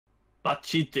But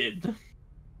she did.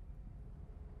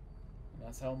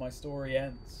 That's how my story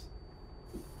ends.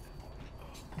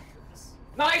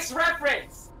 Nice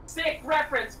reference! Sick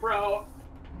reference, bro!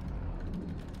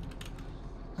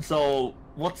 So,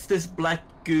 what's this black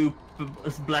goop,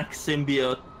 this black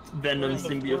symbiote, venom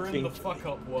symbiote We're in thing? the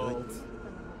fuck-up world.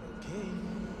 Okay,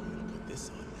 put this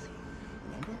on.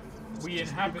 Remember? We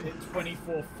inhabit it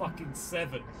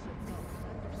 24-7.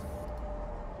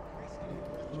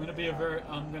 I'm gonna be a very...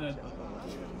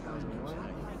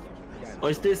 Or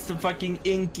is this the fucking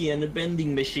Inky and the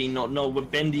bending machine? No,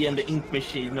 Bendy and the ink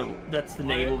machine. No, that's the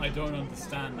name. I don't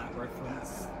understand that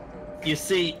reference. You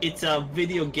see, it's a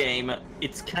video game.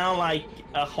 It's kind of like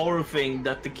a horror thing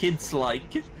that the kids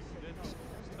like.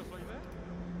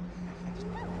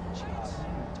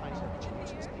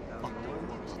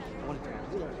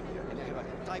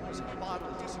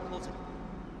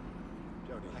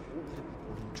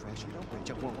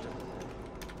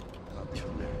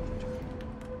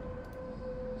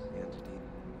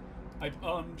 I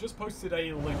just posted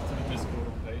a link to the Discord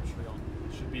on Patreon.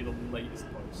 It should be the latest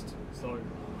post. So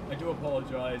I do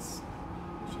apologise.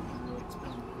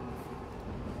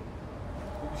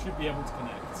 You should be able to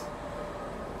connect.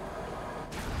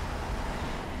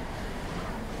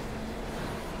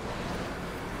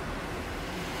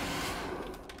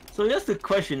 So here's the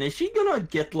question, is she gonna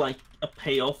get like a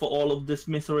payoff for all of this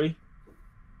misery?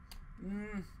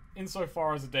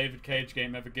 Insofar as a David Cage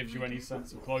game ever gives you any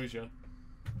sense of closure.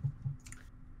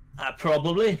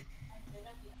 Probably.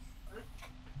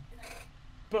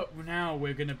 But now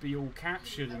we're gonna be all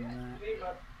captured in that.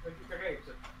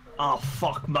 Oh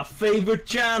fuck, my favorite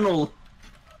channel!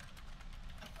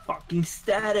 Fucking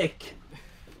static!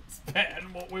 It's better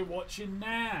than what we're watching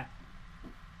now.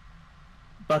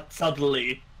 But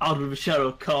suddenly, out of the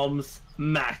shadow comes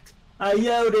Matt. Hey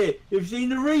Yodi, you've seen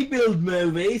the Rebuild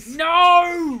movies?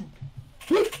 No!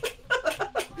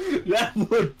 That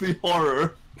would be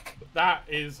horror. That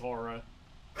is horror.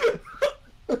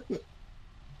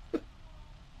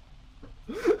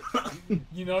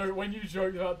 You know, when you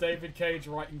joked about David Cage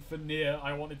writing for Nier,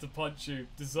 I wanted to punch you.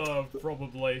 Deserved,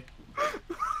 probably.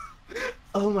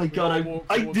 Oh my god,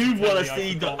 I do want to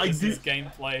see the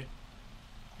gameplay.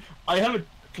 I haven't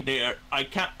clear. I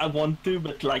want to,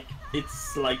 but like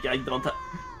it's like I don't have.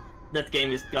 That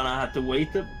game is gonna have to wait.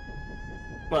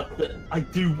 But I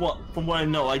do want, from what I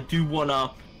know, I do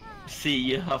wanna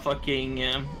see a fucking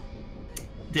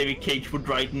David Cage would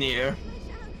write Nier.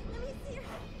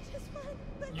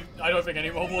 I don't think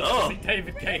anyone wants to see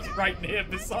David Cage right Nier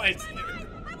besides you.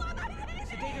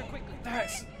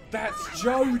 That's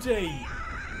Jodie.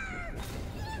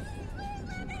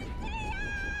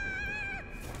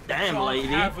 Damn, lady.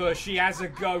 Have her. She has a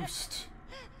ghost.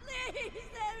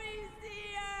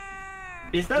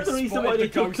 Is that the reason why they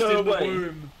took her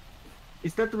away?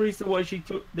 Is that the reason why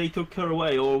they took her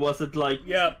away, or was it like?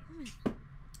 Yeah,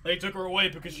 they took her away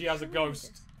because she has a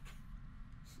ghost.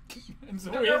 And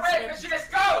so took her away because she has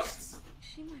ghosts. Is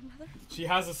she my mother? She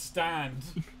has a stand.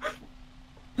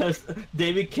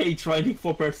 David Cage writing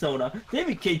for Persona.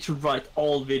 David Cage should write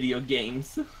all video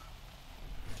games.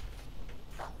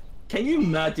 Can you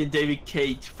imagine David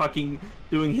Cage fucking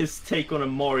doing his take on a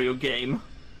Mario game?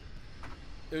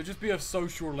 It would just be a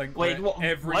social link. Wait, where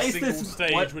every single this,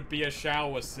 stage would be a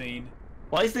shower scene.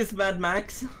 Why is this Mad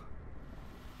Max?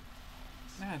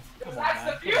 Man, come on, that's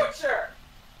man. the future!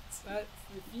 That's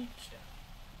the future.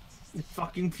 The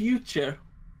fucking future.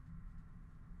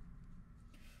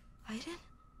 Aiden?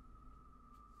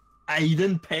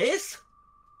 Aiden Pace?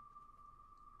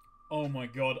 Oh my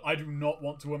god, I do not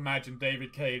want to imagine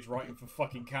David Cage writing for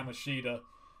fucking Kamoshida.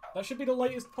 That should be the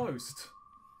latest post.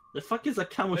 The fuck is a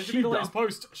Kamoshida? That should be the latest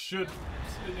post. It's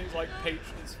like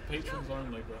it's patrons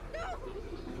only, but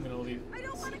I'm gonna leave. I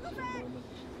don't want to go back.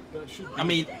 That should be. I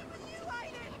mean,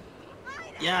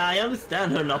 yeah, I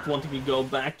understand her not wanting to go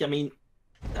back. I mean,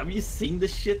 have you seen the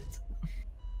shit?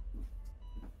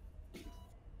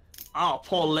 Oh,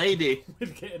 poor lady.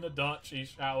 We'd get in a Adachi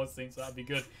shower scene, so that'd be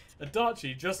good.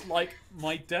 Adachi, just like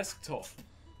my desktop.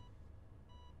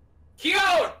 Cute!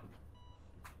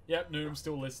 Yep, no, I'm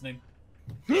still listening.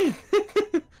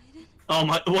 Oh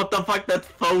my, what the fuck, that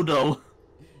photo?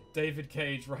 David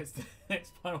Cage writes the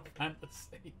next Final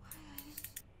Fantasy.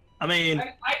 I mean...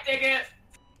 I dig it!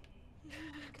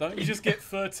 Don't you just get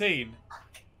 13?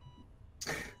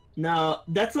 No,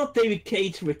 that's not David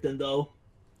Cage written though.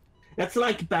 That's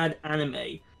like bad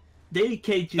anime. David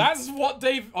Cage is... That's what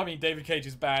David Cage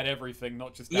is bad everything,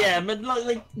 not just anime. Yeah, but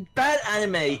like bad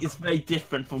anime is very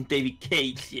different from David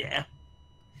Cage, yeah.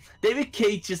 David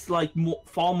Cage is like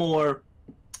far more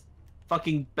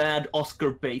fucking bad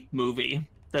Oscar bait movie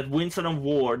that wins an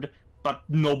award but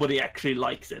nobody actually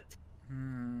likes it.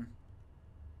 Hmm.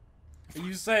 Are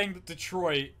you saying that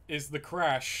Detroit is the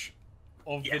Crash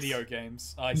of Yes. video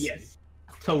games? I see. Yes,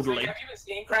 totally. Have you been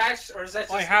seeing Crash, or is that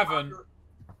just I haven't.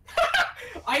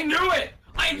 I knew it!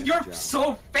 You're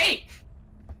so fake!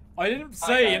 I didn't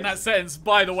say in that sentence,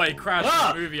 by the way, Crash is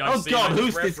a movie I've oh seen. god, I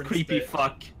who's just this referenced creepy it.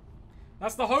 fuck?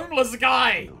 That's the homeless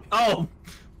guy! Oh,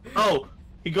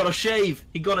 he got a shave.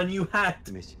 He got a new hat.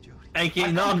 Miss you, Jody.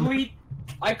 AK none.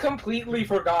 I completely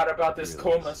forgot about this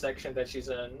coma section that she's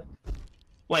in.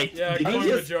 Wait, Yeah, did he Coma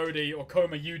just Jody or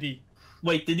Coma Yudi.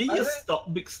 wait? Did he just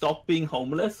stop being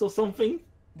homeless or something?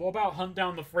 What about Hunt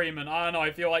Down the Freeman? I don't know,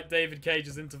 I feel like David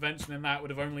Cage's intervention in that would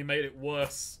have only made it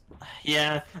worse.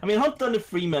 Yeah, I mean, Hunt Down the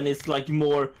Freeman is like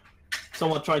more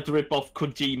someone trying to rip off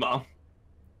Kojima,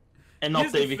 and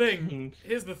not David King.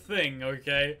 Here's the thing,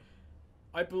 okay?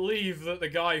 I believe that the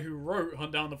guy who wrote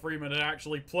Hunt Down the Freeman had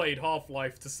actually played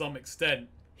Half-Life to some extent.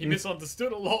 He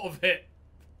misunderstood a lot of it,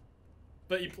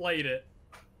 but he played it.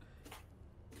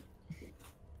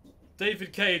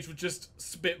 David Cage would just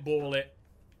spitball it.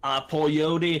 Poor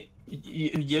Yodi.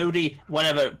 Yodi,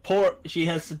 whatever. Poor, she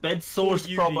has bed sores,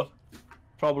 Yudi.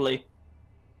 probably.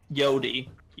 Yodi.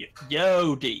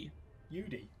 Yodi.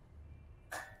 Yudi.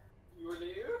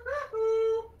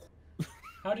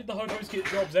 How did the hobos get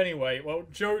jobs anyway? Well,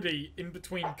 Jody, in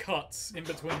between cuts, in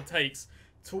between takes,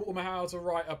 taught them how to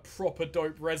write a proper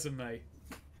dope resume.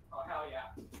 Oh, hell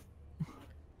yeah.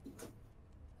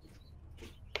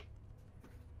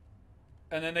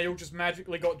 And then they all just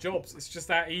magically got jobs. It's just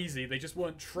that easy. They just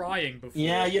weren't trying before.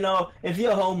 Yeah, you know, if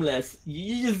you're homeless,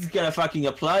 you just gotta fucking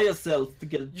apply yourself to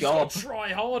get a You job. just gotta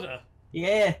try harder.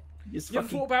 Yeah. You ever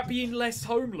thought about being less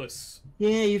homeless?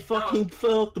 Yeah, you fucking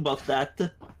thought about that.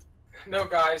 No,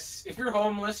 guys, if you're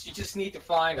homeless, you just need to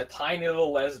find a tiny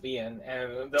little lesbian,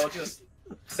 and they'll just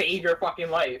save your fucking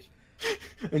life.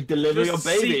 And deliver Just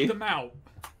your baby. seek them out.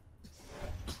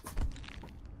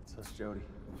 It's us, Jody.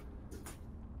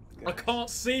 I can't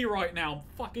see right now. I'm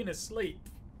fucking asleep.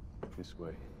 This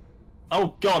way.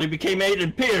 Oh god, he became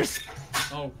Aiden Pierce.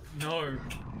 Oh, no.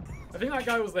 I think that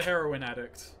guy was the heroin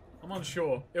addict. I'm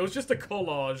unsure. It was just a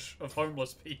collage of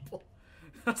homeless people.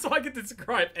 That's what I could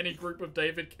describe any group of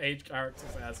David Cage characters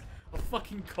as. A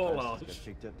fucking collage. Got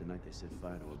picked up the night they set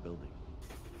fire to a building.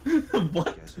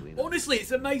 What? Gasoline. Honestly, it's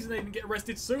amazing they didn't get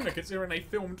arrested sooner, considering they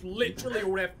filmed literally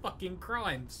all their fucking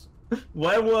crimes.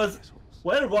 Where was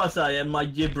I in my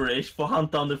gibberish for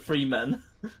Hunt Down the Freeman?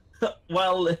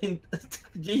 Well,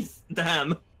 jeez,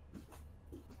 damn.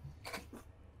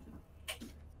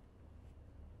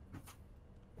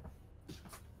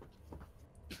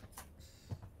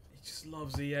 He just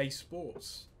loves EA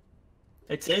Sports.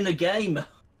 It's in the game.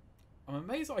 I'm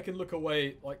amazed I can look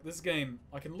away, like this game,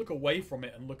 I can look away from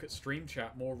it and look at stream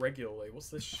chat more regularly. What's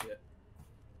this shit?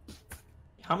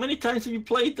 How many times have you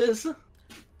played this?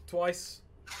 Twice.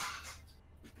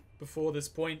 Before this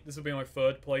point, this will be my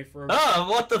third playthrough. Oh,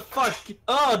 what the fuck?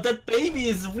 Oh, that baby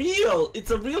is real.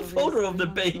 It's a real photo of the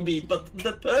baby, but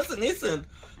the person isn't.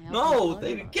 No,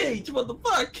 David Cage, what the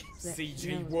fuck?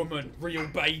 CG woman, real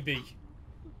baby.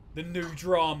 The new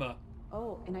drama.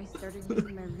 Oh, and I started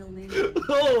using my real name.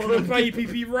 Oh, Can a baby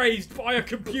be raised by a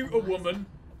computer woman?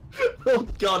 oh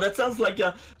god, that sounds like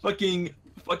a fucking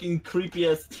creepy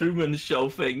ass Truman Show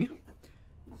thing.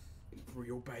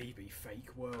 Real baby, fake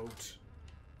world.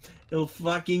 He'll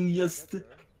fucking just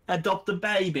adopt a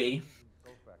baby.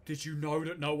 Did you know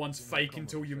that no one's fake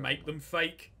until you make them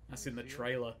fake? That's in the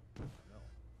trailer.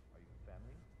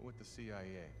 With the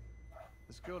CIA.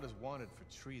 This girl is wanted for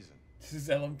treason. This is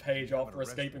Ellen Page after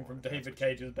escaping from David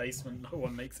Cage's basement. No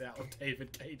one makes it out of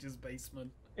David Cage's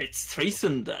basement. It's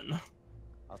treason then.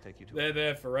 I'll take you to They're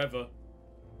there forever.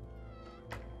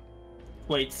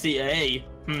 Wait, CIA?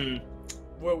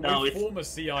 Well, No, we it's- form a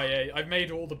CIA. I've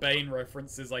made all the Bane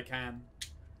references I can.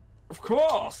 Of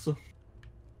course.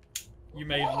 You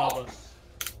made another.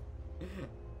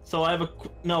 So I have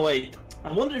no wait.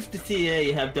 I wonder if the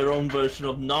CIA have their own version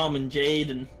of Nam and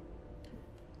Jaden.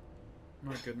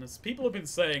 My goodness. People have been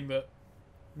saying that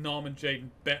Nam and Jaden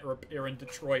better appear in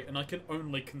Detroit, and I can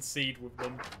only concede with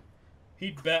them.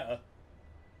 He'd better.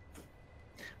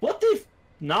 What if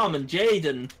Nam and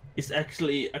Jaden is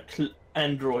actually a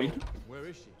android? Where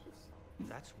is she?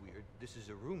 That's weird. This is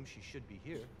a room. She should be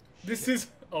here. This is...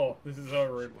 Oh, this is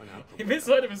her room. He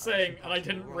misheard him saying, and I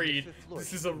didn't read,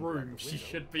 this is a room. She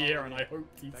should be here, and I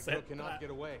hoped he That girl said cannot that. get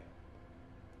away.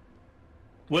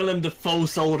 Willem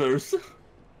Dafoe's orders.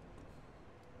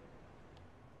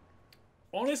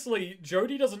 Honestly,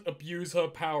 Jodie doesn't abuse her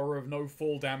power of no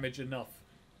fall damage enough.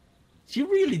 She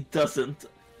really doesn't.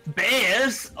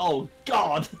 Bears? Oh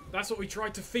God! That's what we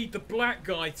tried to feed the black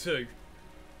guy to.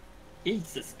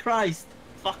 Jesus Christ!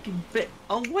 Fucking bit.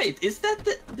 Oh wait, is that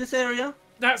this area?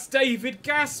 That's David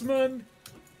Gassman.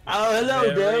 Oh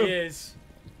hello There he there. is.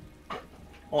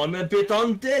 I'm a bit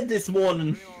undead this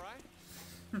morning.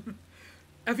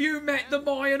 Have you met the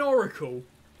Mayan Oracle?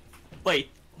 Wait,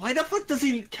 why the fuck does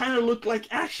he kind of look like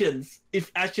Ashens?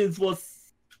 If Ashens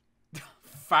was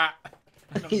Fat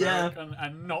and Yeah. American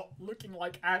and not looking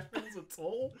like Ashens at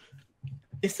all.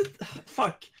 is it?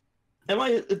 Fuck. Am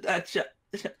I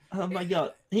Oh my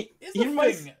God. Here's He the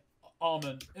reminds- thing,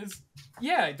 Armin, is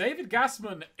yeah, David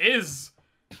Gassman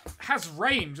has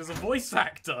range as a voice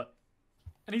actor.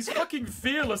 And he's fucking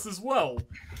fearless as well.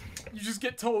 You just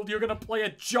get told you're gonna play a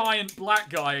giant black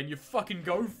guy and you fucking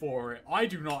go for it. I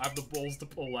do not have the balls to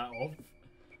pull that off.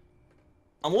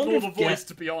 I wonder Nor the if voice,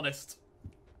 to be honest.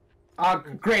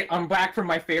 Great, I'm back from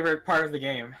my favorite part of the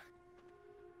game.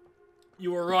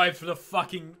 You arrived for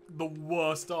the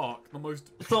worst arc. The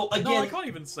most... So No, I again, can't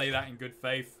even say that in good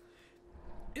faith.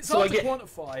 It's So hard to again-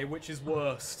 quantify which is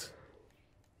worst.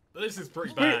 But this is pretty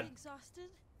Wait. bad. Exhausted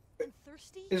and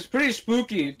thirsty. It's pretty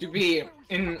spooky to be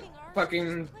in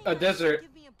fucking a desert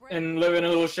and live in a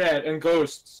little shed and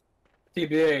ghosts.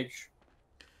 TBH.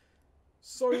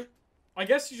 So, I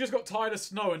guess you just got tired of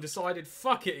snow and decided,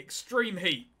 fuck it, extreme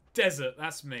heat. Desert,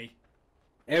 that's me.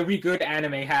 Every good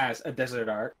anime has a desert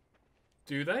arc.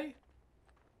 Do they?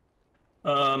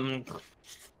 I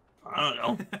don't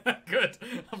know. Good.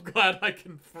 I'm glad I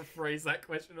can phrase that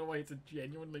question in a way to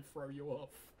genuinely throw you off.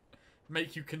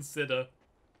 Make you consider.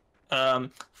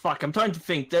 Fuck, I'm trying to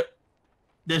think.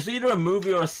 There's either a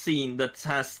movie or a scene that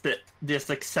has this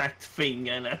exact thing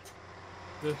in it.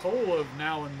 The whole of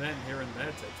Now and Then, Here and There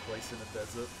takes place in a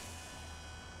desert.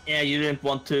 Yeah, you didn't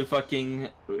want to fucking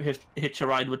hitch a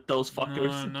ride with those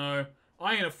fuckers. No.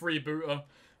 I ain't a freebooter.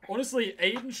 Honestly,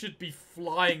 Aiden should be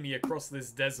flying me across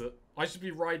this desert. I should be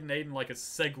riding Aiden like a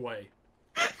Segway.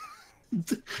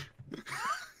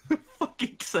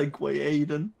 Fucking Segway,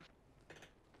 Aiden.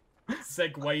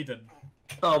 Segwayden.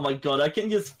 Oh my God, I can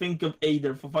just think of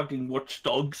Aiden for fucking Watch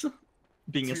Dogs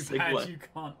being a Too bad Segway. you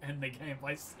can't end the game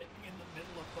by sitting in the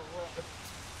middle of the road.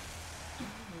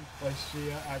 By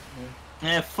sheer acme.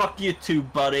 Yeah, fuck you too,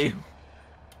 buddy.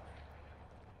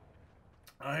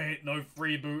 I ain't no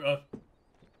freebooter.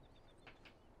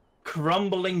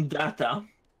 Crumbling data.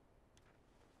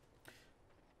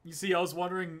 You see, I was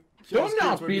wondering... Don't kids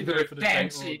not would be good the for the date or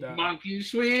dancing that. monkey,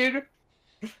 sweet. In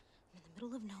the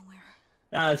middle of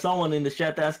nowhere. Someone in the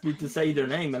chat asked me to say their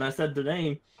name, and I said their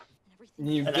name. And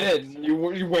everything. You And did.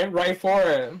 You went right for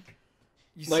it.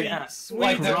 You Like- see, Yeah, Swede's,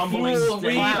 like the Crumbling fool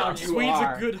data. clown you Swede's a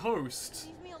are. good host.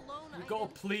 Leave me alone. You gotta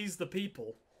please the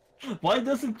people. Why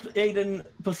doesn't Aiden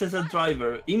possess a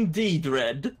driver? Indeed,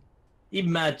 Red.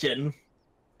 Imagine.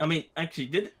 I mean, actually,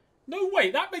 did... No,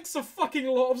 wait, that makes a fucking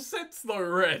lot of sense though,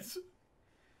 Red.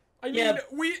 I mean, Yeah.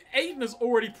 Aiden has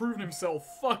already proven himself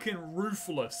fucking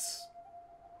ruthless.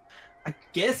 I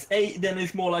guess Aiden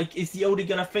is more like, is Yodi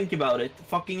gonna think about it?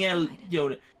 Fucking hell,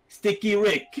 Yodi. Sticky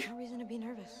Rick. No reason to be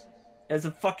nervous. As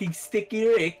a fucking Sticky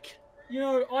Rick. You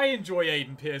know, I enjoy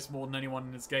Aiden Pierce more than anyone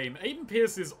in this game. Aiden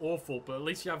Pierce is awful, but at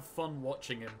least you have fun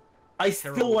watching him. I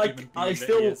Terrible still like, human I being that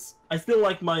he still is.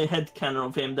 like my headcanon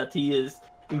of him that he is,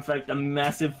 in fact, a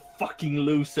massive fucking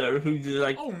loser who's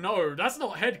like, Oh no, that's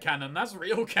not headcanon, that's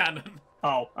real canon.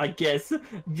 oh, I guess. Guy's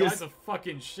Just, a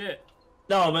fucking shit.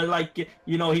 no, but like,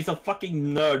 you know, he's a fucking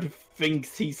nerd who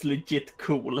thinks he's legit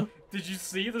cool. Did you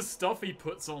see the stuff he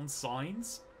puts on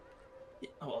signs?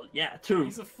 Well, yeah, true.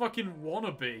 He's a fucking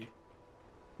wannabe.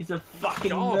 He's a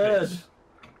fucking Garbage.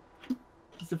 nerd.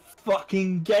 He's a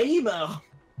fucking gamer.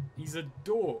 He's a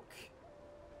dork.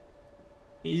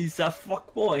 He's a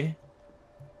fuckboy.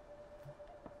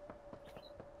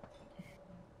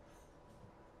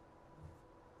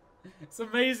 It's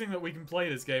amazing that we can play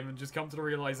this game and just come to the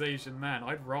realization, man,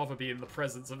 I'd rather be in the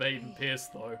presence of Aiden Pierce,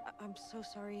 though. I'm so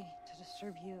sorry to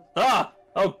disturb you. Ah!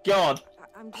 Oh god!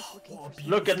 I'm just looking what a for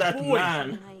Look at that Boy. man!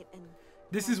 night and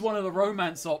This is one of the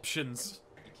romance options.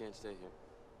 You can't stay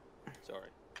here. Sorry.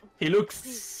 He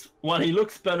looks... Well, he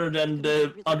looks better than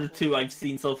the other two I've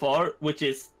seen so far, which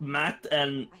is Matt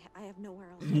and I have nowhere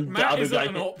else. the Matt other isn't guy.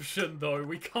 an option, though.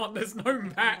 We can't, there's no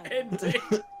Matt ending.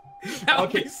 That would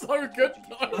Okay. be so good,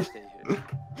 though. Stay here.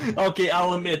 Okay,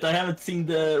 I'll admit, I haven't seen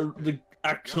the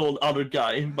actual other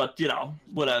guy, but you know,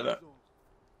 whatever.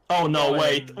 Oh no,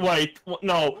 wait,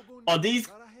 no. Are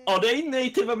they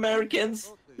Native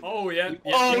Americans? Oh, yeah. Yep,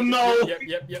 Oh, yep,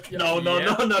 no.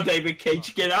 Yep. No, David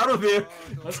Cage, get out of here!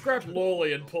 Let's grab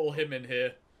Lawley and pull him in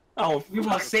here. Oh, We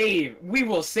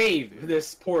will save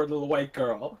this poor little white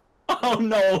girl. Oh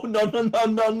no, no, no, no,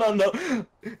 no, no, no.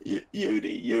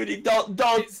 Yudi, don't.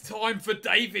 It's time for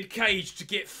David Cage to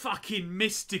get fucking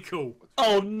mystical.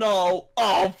 Oh no.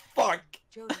 Oh fuck.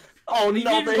 Joseph. Oh He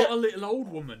no, even got a little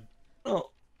old woman. Oh.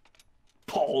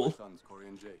 Paul. My sons, Corey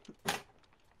and Jake. My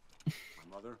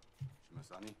mother,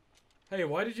 Shimasani. Hey,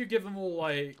 why did you give them all,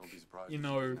 like, Don't be surprised you if she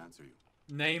know, doesn't answer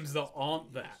you. names that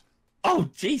aren't that? Oh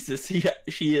Jesus,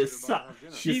 she is.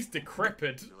 She's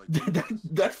decrepit.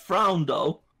 That frown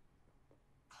though.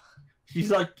 She's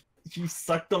like she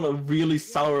sucked on a really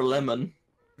sour lemon.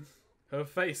 Her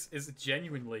face is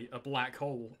genuinely a black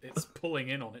hole. It's pulling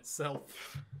in on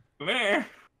itself. Meh.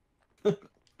 Hey,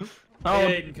 Oh,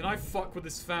 Aiden, can I fuck with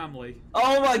this family?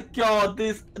 oh my God!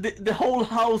 The whole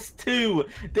house too.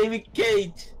 David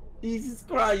Cage. Jesus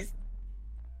Christ.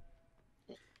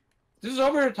 This is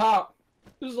over the top.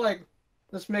 This is like,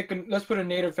 let's put a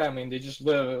native family and they just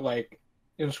live like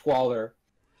in squalor.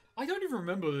 I don't even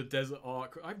remember the Desert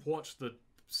Arc. I've watched the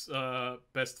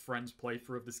Best Friends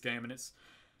playthrough of this game, and it's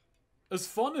as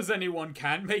fun as anyone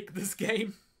can make this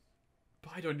game.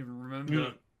 But I don't even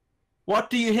remember.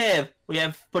 What do you have? We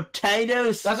have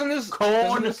potatoes. Doesn't this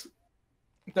corn.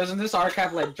 Doesn't this arc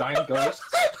have like giant ghosts?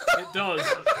 It does.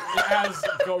 It has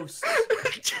ghosts.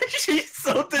 She's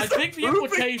so I think the disapproving.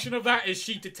 implication of that is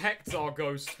she detects our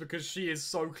ghosts because she is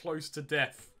so close to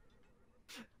death.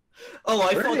 Oh, I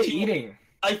What are thought they she. eating?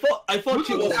 I thought she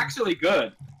Food was. is actually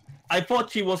good. I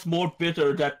thought she was more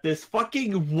bitter that this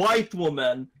fucking white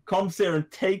woman comes here and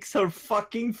takes her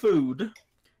fucking food.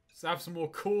 Let's have some more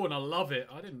corn. I love it.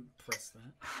 I didn't press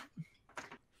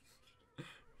that.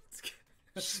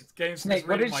 This game's Snake,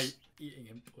 what reading is- my eating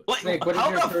input. Wait, Snake, what is how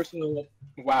your the personal?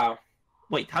 Wow.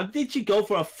 wait? How did she go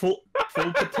for a full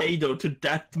potato to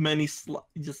that many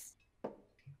just?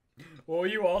 What were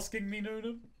you asking me,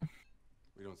 Noonem?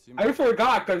 We don't see I much.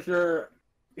 forgot because you're.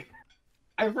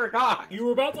 I forgot. You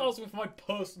were about to ask me for my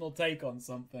personal take on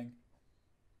something.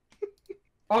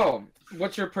 Oh,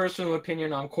 what's your personal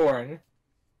opinion on corn?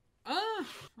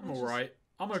 I'm alright.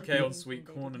 I'm okay on sweet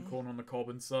corn and corn on the cob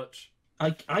and such.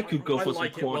 I could go I for some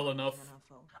like it corn. well enough.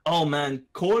 Oh man,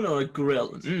 corn on a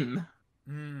grill. Mm.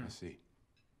 Mm. I see.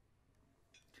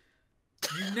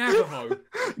 You Navajo.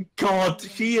 God,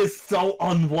 she is so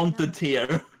unwanted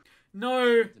here.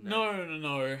 No.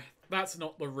 That's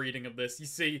not the reading of this. You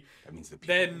see, That means the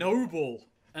people. they're noble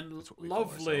and That's what we call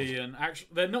lovely, and actually,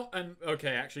 they're not. And okay,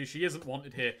 actually, she isn't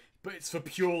wanted here, but it's for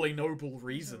purely noble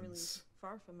reasons.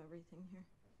 Far from everything here.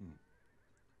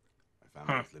 My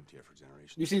family has lived here for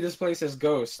generations. You see, this place has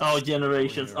ghosts. Oh,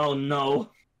 generations. Oh no.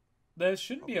 There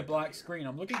shouldn't be a black screen.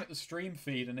 I'm looking at the stream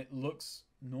feed, and it looks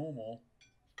normal.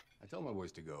 I tell my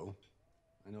boys to go.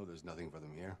 I know there's nothing for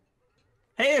them here.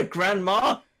 Here,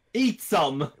 Grandma, eat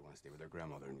some. They want to stay with their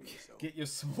grandmother and me, so. Get your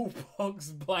smallpox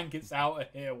blankets out of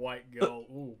here, white girl.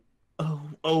 Ooh. Oh,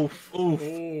 oof, oof,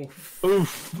 Oof.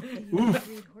 oof, oof.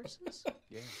 Breed horses?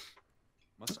 Yeah.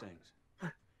 Mustangs.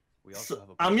 We So, also have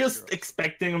a I'm bunch of just churros.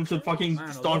 expecting them to fucking Man,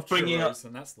 I start love bringing up. churros,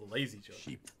 and that's the lazy joke.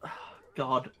 Sheep.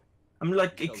 God, I'm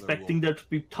like Tell their expecting there to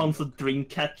be tons of dream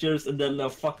catchers and then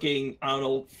fucking I don't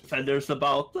know feathers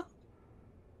about.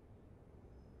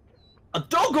 A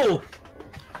doggo.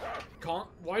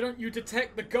 Why don't you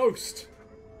detect the ghost?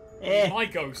 Eh, My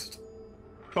ghost.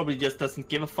 probably just doesn't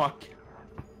give a fuck.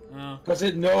 Because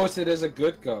it knows it is a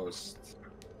good ghost.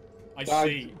 I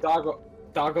see.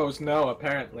 Doggos know,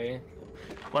 apparently.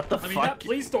 What the I mean, fuck? that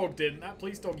police dog didn't. That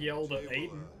police dog yelled at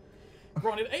Aiden.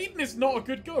 Granted, Aiden is not a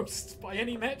good ghost by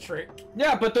any metric.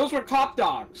 Yeah, but those were cop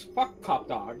dogs. Fuck cop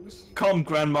dogs. Come,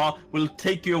 Grandma, we'll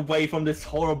take you away from this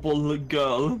horrible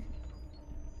girl.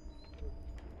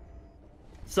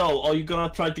 So, are you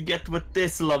gonna try to get with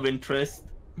this love interest?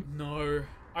 No,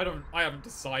 I haven't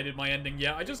decided my ending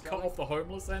yet. I just cut off the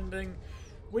homeless ending,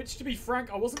 which, to be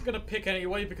frank, I wasn't gonna pick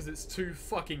anyway because it's too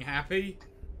fucking happy.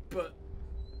 But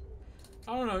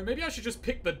I don't know. Maybe I should just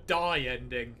pick the die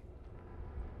ending.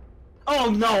 Oh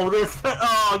no, this.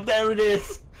 Oh, there it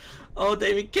is. Oh,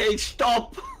 David Cage,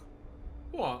 stop.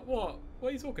 What? What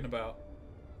are you talking about?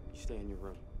 You stay in your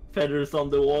room. Feathers on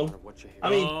the No wall. matter what you hear. I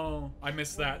mean, Oh, I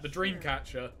missed that. The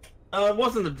Dreamcatcher. it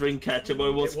wasn't a dream catcher, but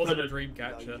it was. It wasn't a feathers-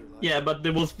 Dreamcatcher. Yeah, but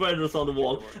there was feathers on the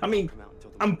wall. I mean,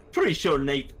 I'm pretty sure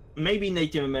maybe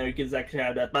Native Americans actually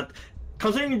have that, but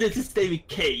considering this is David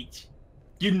Cage,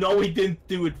 you know he didn't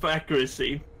do it for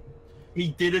accuracy. He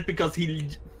did it because he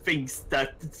thinks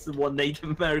that it's what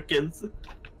Native Americans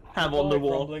have on the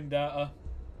wall.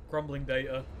 Crumbling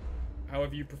data.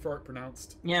 However you prefer it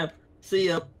pronounced. Yeah, see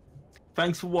ya.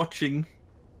 Thanks for watching.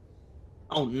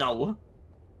 Oh no.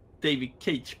 David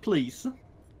Cage, please.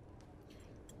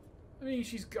 I mean,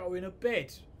 she's going to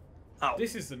bed. Oh.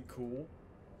 This isn't cool.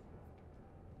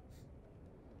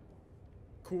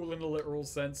 cool in a literal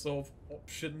sense of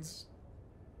options.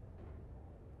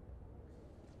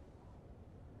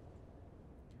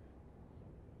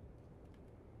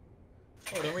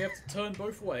 Oh, then we have to turn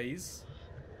both ways.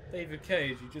 David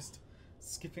Cage, you just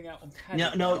skipping out on padding.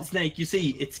 Yeah, no, now. Snake, you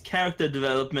see, it's character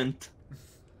development.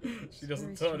 She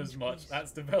doesn't Very turn as strange much. place.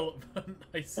 That's development,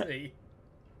 I see.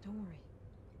 Don't worry.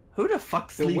 Who the fuck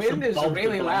The sleeps wind is above the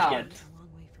really loud. blanket? It's a long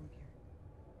way from here.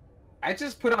 I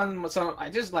just put on some. I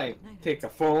just like take the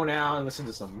phone out and listen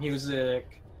to some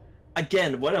music.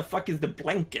 Again, where the fuck is the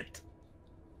blanket?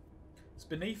 It's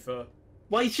beneath her.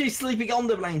 Why is she sleeping on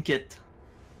the blanket?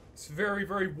 It's very,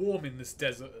 very warm in this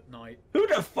desert at night. Who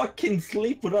the fuck can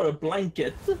sleep without a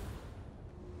blanket?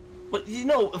 But you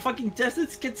know, fucking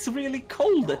deserts gets really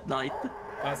cold at night.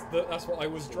 That's what I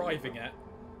was driving at.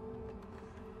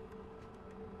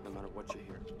 No matter what you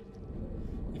hear.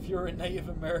 If you're a Native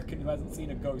American who hasn't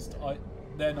seen a ghost,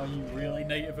 then are you really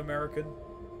Native American?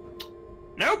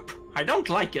 Nope, I don't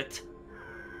like it.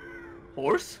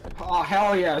 Horse? Oh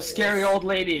hell yeah! Scary old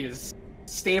ladies.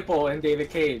 Staple in David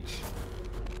Cage.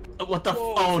 What the?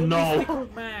 Whoa, Oh it's a no! mythical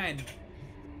man.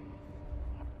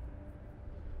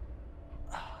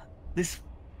 This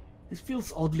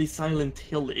feels oddly Silent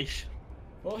Hill-ish.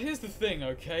 Well, here's the thing,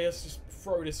 okay? Let's just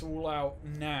throw this all out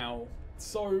now.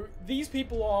 So, these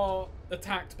people are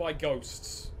attacked by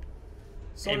ghosts.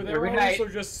 So Every there are night.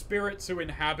 also just spirits who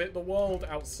inhabit the world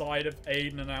outside of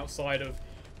Aiden and outside of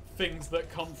things that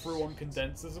come through on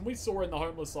condensers. And we saw in the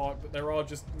Homeless arc that there are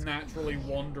just naturally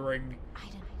wandering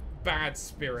bad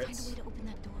spirits. Find a way to open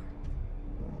that door.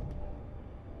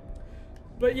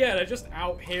 But yeah, they're just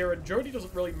out here, and Jodie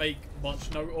doesn't really make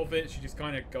much note of it. She just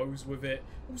kind of goes with it.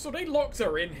 Also, they locked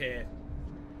her in here.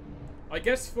 I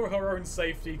guess for her own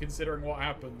safety, considering what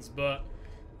happens, but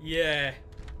yeah.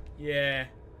 Yeah.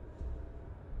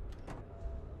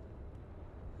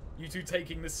 You two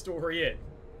taking this story in?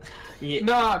 Yeah.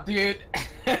 Nah, dude.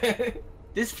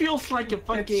 This feels like a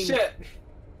fucking. Shit.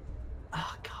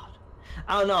 Oh god.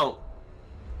 I don't know.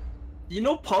 You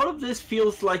know, part of this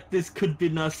feels like this could be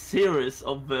a series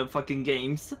of fucking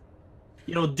games.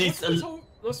 You know, this.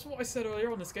 That's what I said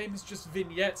earlier on. This game is just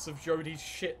vignettes of Jodie's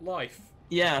shit life.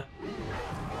 Yeah.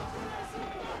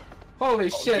 Holy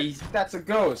shit! geez. That's a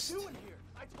ghost.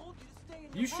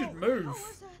 You should move. What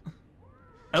was that?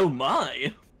 Oh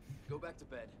my. Go back to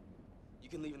bed. You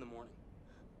can leave in the morning.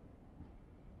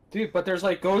 Dude, but there's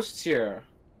like ghosts here.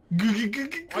 I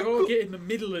gotta get in the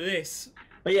middle of this.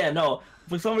 But yeah, no.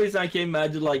 For some reason, I can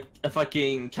imagine like a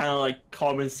fucking kind of like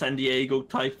Carmen San Diego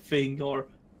type thing or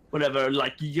whatever.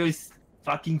 Like you just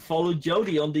fucking follow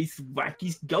Jodie on these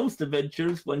wacky ghost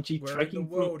adventures when she's Where in trekking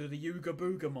the world are the Yuga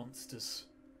Booga monsters?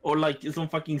 or like some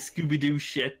fucking Scooby Doo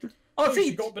shit. Oh, Oh, see,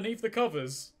 she got beneath the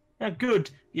covers. yeah,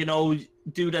 good. You know,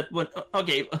 do that when.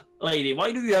 Okay, lady,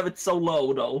 why do you have it so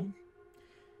low though?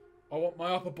 I want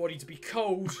my upper body to be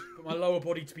cold, but my lower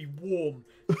body to be warm.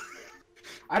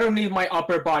 I don't need my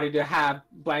upper body to have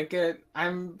blanket.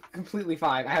 I'm completely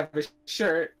fine. I have a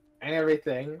shirt and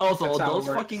everything. Also, That's how it those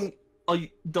works. fucking,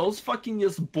 those fucking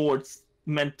just boards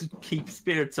meant to keep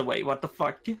spirits away. What the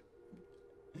fuck?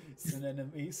 It's an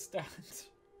enemy stand.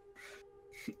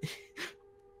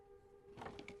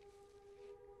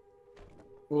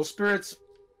 Well, spirits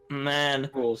Man,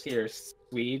 rules here,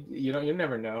 Swede. You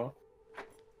never know.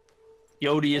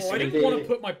 Jodie is Oh, I thinking. didn't want to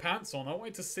put my pants on. I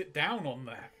wanted to sit down on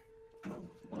that.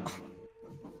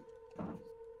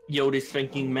 Jodie's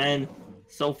thinking, man,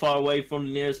 so far away from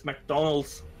the nearest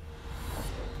McDonald's.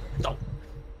 Oh,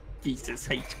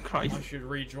 Jesus H. Christ. I should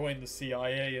rejoin the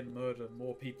CIA and murder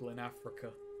more people in Africa.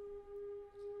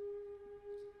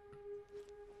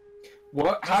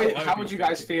 What? That's what I How would would be you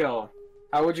guys thinking. feel?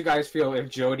 How would you guys feel if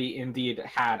Jodie indeed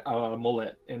had a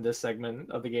mullet in this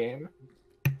segment of the game?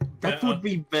 That would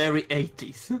be very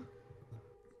 80s.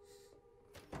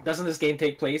 Doesn't this game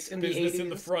take place in the Business 80s? in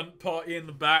the front, party in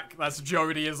the back. That's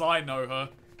Jodie as I know her.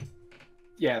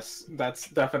 Yes, that's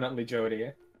definitely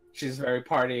Jodie. She's very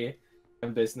party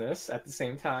and business at the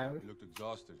same time. You looked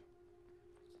exhausted.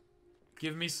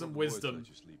 Give me some Couple boys wisdom. let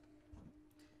you sleep.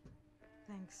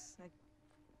 Thanks.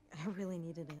 I really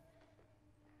needed it.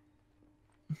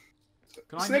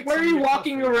 Can I Snake, mix why are in you your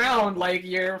walking coffee? around like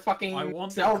you're fucking I want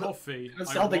the Zelda, coffee.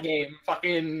 Zelda game,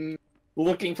 fucking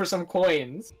looking for some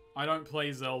coins? I don't play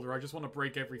Zelda. I just want to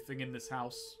break everything in this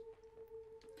house.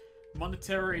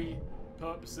 Monetary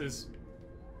purposes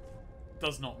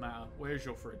does not matter. Where's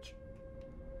your fridge?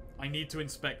 I need to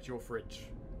inspect your fridge.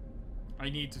 I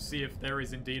need to see if there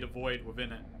is indeed a void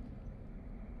within it.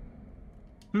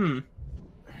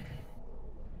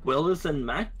 Willis and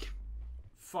Mac?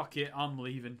 Fuck it, I'm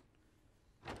leaving.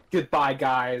 Goodbye,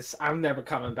 guys. I'm never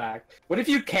coming back. What if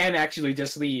you can actually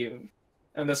just leave,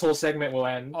 and this whole segment will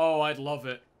end? Oh, I'd love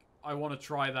it. I want to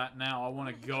try that now. I want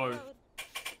to go.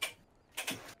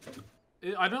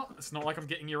 I don't. It's not like I'm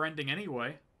getting your ending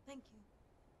anyway. Thank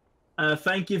you.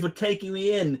 Thank you for taking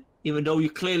me in, even though you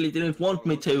clearly didn't want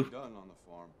me to. Done on the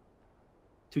farm.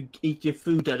 To eat your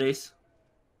food, that is.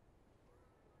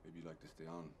 Maybe you'd like to stay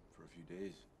on for a few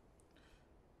days.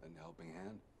 Lend a helping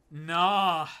hand.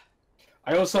 Nah.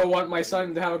 I also want my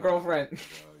son to have a girlfriend. You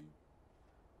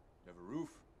have a roof,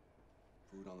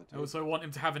 food on the I table. also want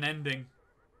him to have an ending.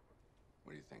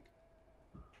 What do you think?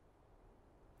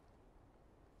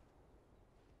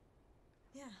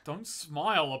 Yeah. Don't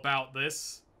smile about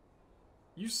this.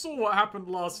 You saw what happened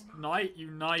last night, you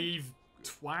naive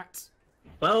twat.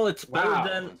 Well, it's better Wow.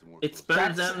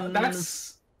 than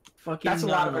That's fucking. a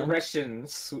lot of Navano. aggression.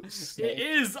 It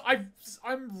is.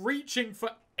 I'm reaching for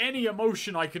any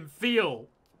emotion I can feel.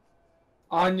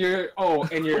 On your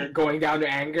and you're going down to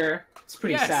anger. It's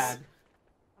pretty Yes. sad.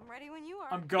 I'm ready when you are.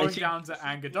 I'm going down to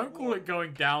anger. Don't call it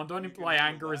going down. Don't imply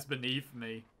anger is beneath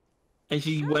me. And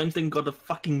she went and got a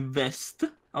fucking vest.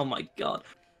 Oh my god.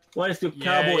 Where's your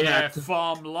Yeah, cowboy yeah, hat?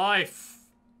 farm life.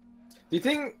 Who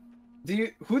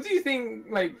do you think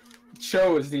like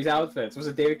chose these outfits? Was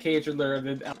it David Cage or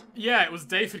Yeah, it was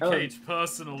David Ellen. Cage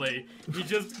personally. He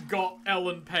just got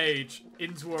Ellen Page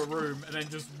into a room and then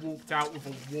just walked out with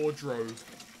a wardrobe.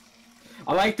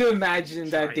 I like to imagine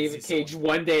that Crazy David Cage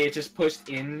one day just pushed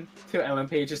into Ellen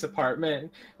Page's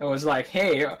apartment and was like,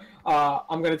 "Hey,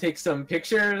 I'm gonna take some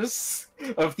pictures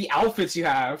of the outfits you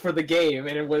have for the game,"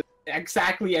 and it was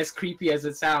exactly as creepy as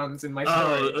it sounds in my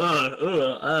story.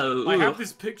 I have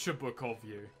this picture book of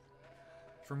you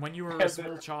from when you were a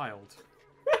small child.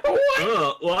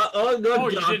 What? Oh, no, Oh,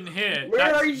 you God. didn't hear. Where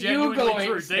That's are you genuinely going,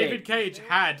 true. Snake? David Cage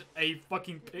had a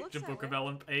fucking picture Looks that book of way.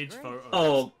 Ellen Page Great. photos.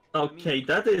 Oh, okay,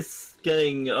 that is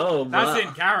getting. Oh, That's wow.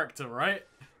 in character, right?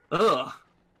 Ugh.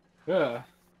 Ugh.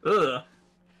 Ugh.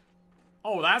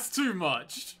 Oh, that's too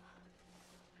much.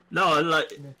 No,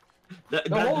 like. The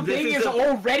whole thing is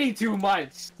already too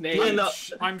much, Snake. Yeah, no.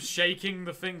 I'm shaking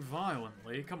the thing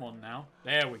violently. Come on now.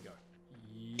 There we go.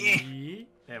 Yee.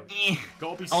 There we go.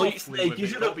 Gotta be Oh, softly Snake, with you it.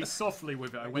 should've- Gotta be softly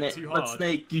with it. I went too But hard.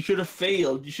 Snake, you should have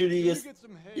failed. You should have just.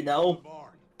 You know?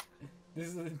 This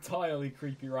is entirely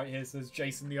creepy right here, says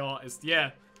Jason the artist.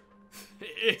 Yeah.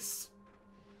 It is.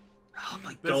 Oh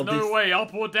my There's god. no this, way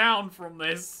up or down from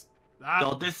this.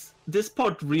 God, this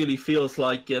part really feels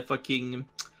like a fucking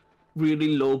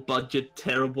really low budget,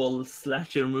 terrible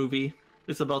slasher movie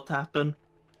is about to happen.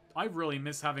 I really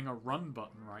miss having a run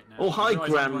button right now. Oh, hi, I realize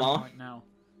I'm running Grandma. Right now.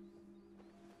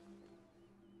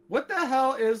 What the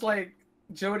hell is like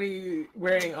Jodie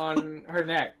wearing on her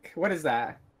neck? What is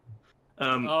that?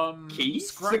 Keys?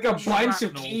 It's like a bunch of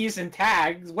shrapnel. keys and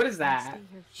tags. What is that? Stay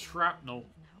here for Shrapnel. and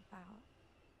help out.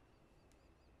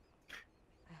 I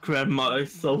hope Grandma you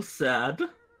is so sad.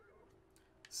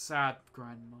 Sad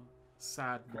grandma.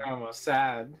 Sad. Grandma. Grandma,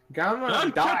 sad. Grandma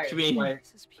Don't died touch me. like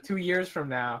this is beautiful. 2 years from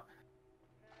now.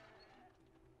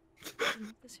 Can you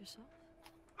make this yourself?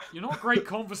 You're not great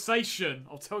conversation.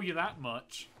 I'll tell you that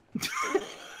much.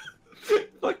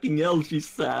 Fucking hell, she's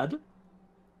sad.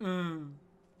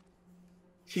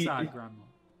 She, Sad grandma.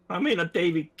 I'm in a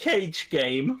David Cage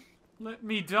game. Let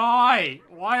me die.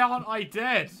 Why aren't I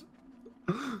dead?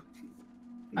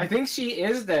 I think she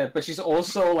is dead, but she's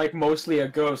also like mostly a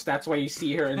ghost. That's why you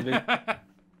see her in the.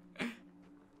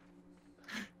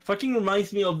 Fucking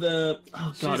reminds me of the.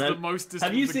 Oh She's god. the most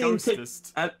have you the seen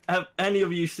ghostest. have any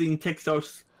of you seen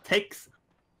Texas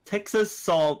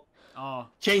Chainsaw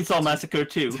Massacre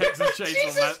 2? Texas Chainsaw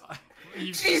Jesus- Massacre.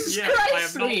 Jesus Yeah, I have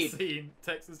Christ, not Reed. seen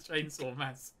Texas Chainsaw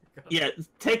Massacre. Yeah,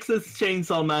 Texas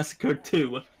Chainsaw Massacre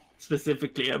 2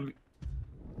 specifically.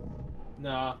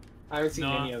 No, I haven't seen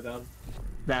No. any of them.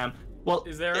 Damn. Well,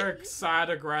 Is there a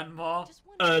sadder grandma? Just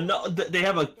one no, they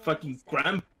have a fucking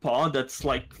grandpa that's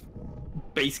like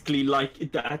basically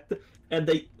like that, and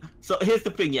they. So here's the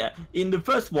thing, yeah. In the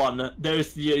first one,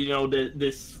 there's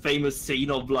this famous scene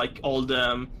of like all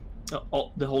the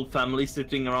whole family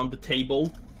sitting around the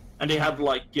table, and they have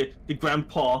like the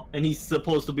grandpa, and he's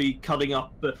supposed to be cutting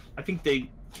up. I think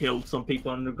they killed some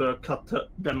people, and they're gonna cut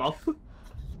them up.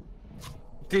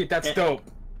 Dude, that's dope.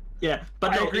 Yeah,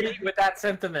 but I no, agree with that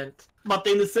sentiment. But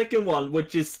in the second one,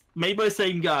 which is made by the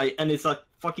same guy, and it's a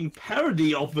fucking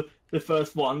parody of the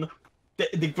first one,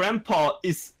 the grandpa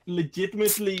is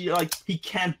legitimately like he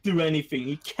can't do anything.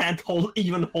 He can't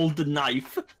even hold the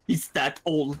knife. He's that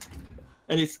old,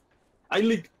 and it's.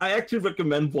 I actually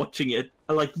recommend watching it.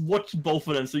 I like watch both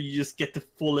of them so you just get the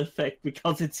full effect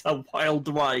because it's a wild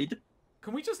ride.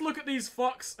 Can we just look at these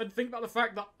fucks and think about the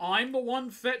fact that I'm the one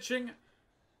fetching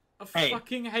a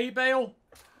fucking hay bale?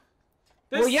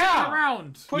 They're sitting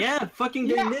around. Yeah, fucking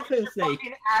they live here, Snake.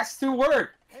 Fucking ass to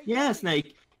work. Yeah,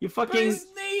 Snake. You But fucking. it's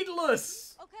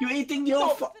needless. You're eating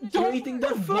your. You're eating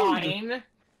their food. Whine.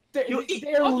 They're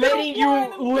I'm letting you gonna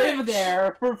whine and live bitch.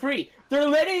 there for free. They're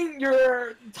letting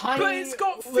your But tiny it's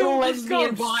got little filled with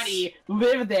lesbian ghosts. body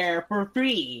live there for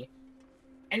free.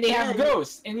 And they have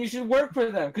ghosts, and you should work for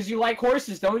them, because you like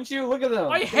horses, don't you? Look at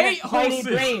them. I They hate have tiny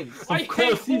horses. brains. I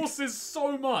hate horses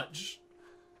so much.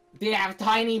 They have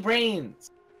tiny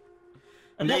brains.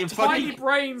 And They they have tiny fucking.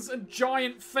 brains and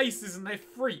giant faces, and they're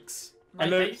freaks.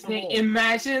 And I hate them all.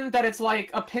 Imagine that it's like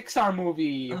a Pixar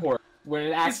movie horse, where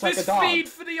it acts Is like a this dog. feed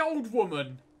for the old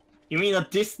woman? You mean a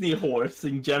Disney horse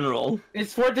in general?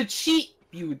 It's for the cheap,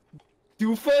 you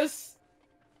doofus.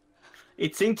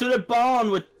 It's into the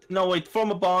barn with. No, wait,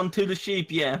 from a barn to the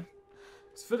sheep, yeah.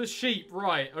 It's for the sheep,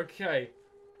 right, okay.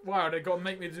 Wow, they gotta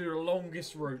make me do the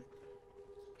longest route.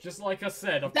 Just like I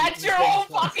said, I've That's beaten your this game own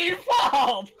twice. fucking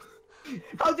fault!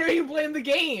 How dare you blame the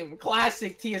game?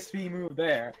 Classic TSP move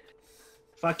there.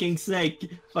 Fucking Snake.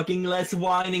 Fucking less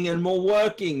whining and more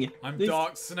working. I'm This-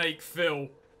 Dark Snake Phil.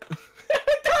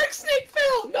 Dark Snake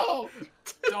Phil, no!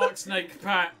 Dark Snake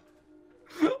Pat.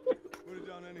 Put it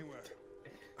down anywhere.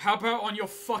 How about on your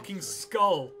fucking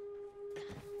skull?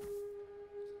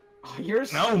 Oh, you're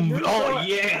No, you're oh so-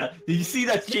 yeah! Did you see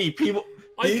that sheep? People.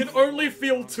 I can only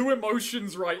feel two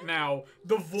emotions right now.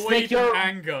 The void Snake, and you're-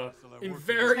 anger. In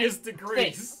various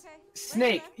degrees. Okay.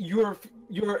 Snake, you're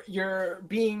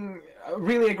being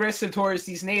really aggressive towards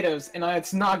these natives, and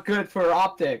it's not good for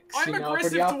optics. I'm you know, for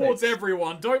aggressive the towards optics.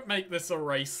 everyone. Don't make this a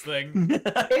race thing.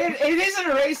 It isn't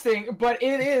a race thing, but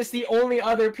it is the only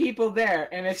other people there,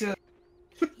 and it's just.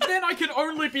 Then I can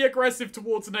only be aggressive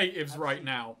towards natives right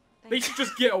now. They should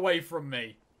just get away from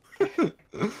me.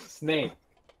 Snake.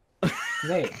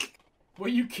 Snake. Were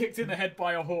you kicked in the head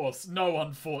by a horse? No,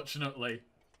 unfortunately.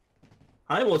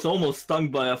 I was almost stung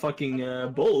by a fucking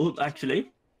bull,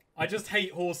 actually. I just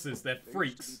hate horses. They're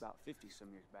freaks. About 50 some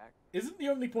years back. Isn't the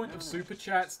only point of super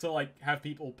chats to like have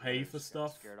people pay for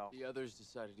stuff? The others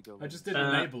decided to go. I just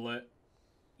didn't enable it.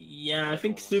 Yeah, I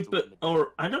think super,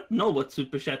 or I don't know what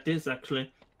super chat is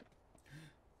actually.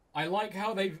 I like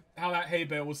how that hay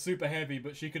bale was super heavy,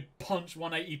 but she could punch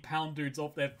 180-pound dudes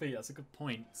off their feet. That's a good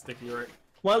point, Sticky Rick.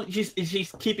 Well, she's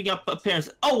keeping up appearance.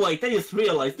 Oh wait, I just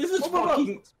realized this is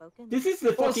fucking. This is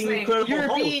the fucking Snake, Incredible you're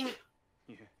Hulk. being.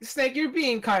 Snake, you're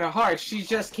being kind of harsh. She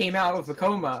just came out of a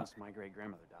coma. Since my great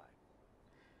grandmother died.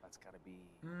 That's gotta be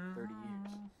 30 years.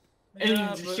 And Yeah,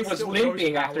 but she was still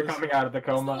limping ghost after powers. coming out of the It's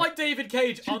coma. not like David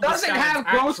Cage She doesn't understands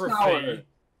have ghost atrophy.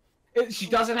 power. She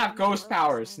doesn't have ghost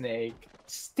power, Snake.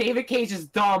 David Cage is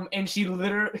dumb, and he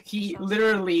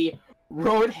literally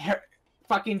wrote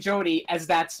fucking Jodie as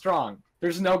that strong.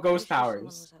 There's no ghost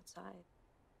powers.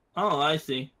 Oh, I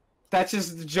see. That's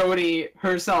just Jodie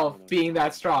herself being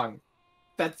that strong.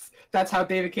 That's how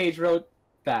David Cage wrote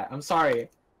that. I'm sorry.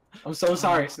 I'm so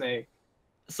sorry, Snake.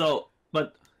 So,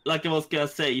 but like I was gonna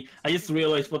say, I just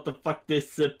realized what the fuck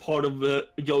this part of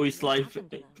Jodie's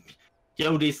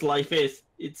life is.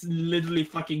 It's literally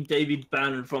fucking David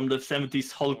Banner from the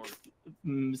 70s Hulk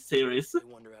series. They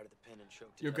wander out of the pen and show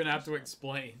You're gonna have to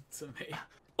explain to me.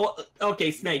 Oh,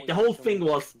 okay, Snake. The whole thing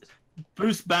was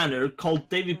Bruce Banner called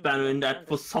David Banner in that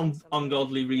for some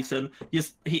ungodly reason.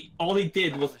 All he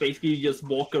did was basically just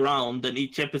walk around, and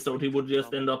each episode he would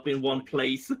just end up in one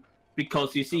place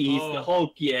because you see he's the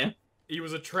Hulk, yeah. He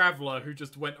was a traveler who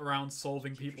just went around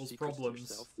solving people's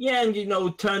problems. Yeah,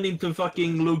 and turned into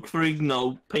fucking Luke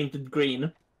Ferrigno painted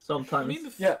green sometimes. I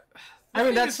mean, I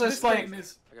mean, that's this just like. game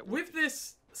is, with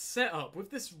this setup, with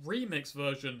this remix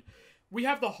version, we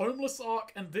have the homeless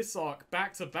arc and this arc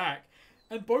back to back,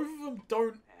 and both of them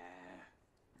don't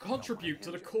contribute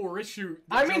to the core issue.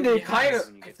 I mean, they Jodie kind has,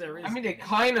 of. if there is. I mean, they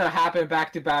kind of happen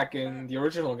back to back in the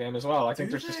original game as well. I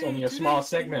think there's just only a small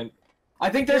segment. I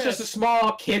think there's just a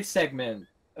small kid segment,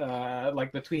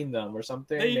 like between them or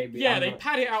something. Maybe. Yeah, they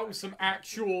pad it out with some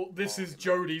actual "this is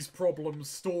Jodie's problem"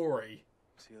 story.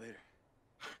 See you later.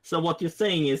 So what you're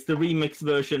saying is the remix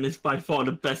version is by far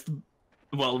the best,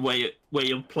 well, way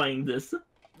of playing this.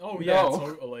 Oh yeah, No.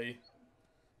 totally.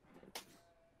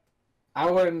 I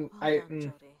wouldn't.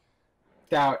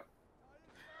 Doubt.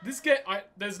 This game,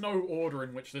 there's no order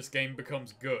in which this game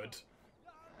becomes good.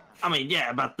 I mean,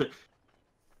 yeah, but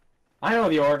I know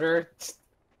the order.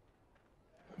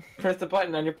 Press the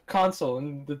button on your console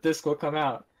and the disc will come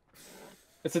out.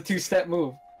 It's a two-step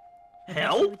move.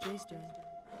 hell?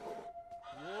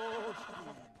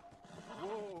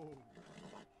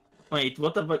 Wait,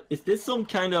 what about? Is this some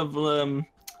kind of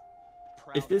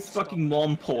Is this fucking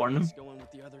mom porn? Going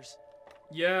with the others.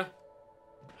 Yeah.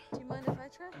 Do you mind if I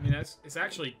try? I mean, it's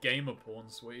actually gamer porn,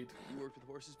 Swede. You worked with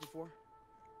horses before?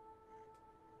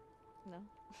 No.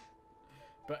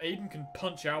 But Aiden can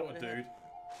punch out a dude.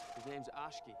 His name's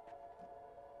Ashki.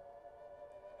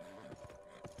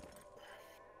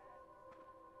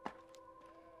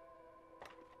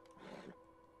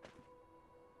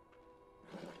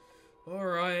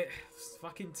 Alright,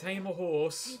 fucking tame a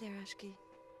horse. Hey there, Ashki.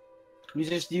 You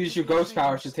just use your ghost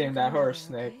powers to tame that horse,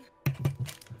 Snake.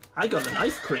 I got an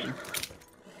ice cream.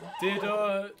 Did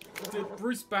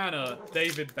Bruce Banner,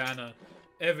 David Banner,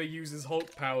 ever use his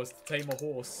Hulk powers to tame a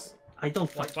horse? I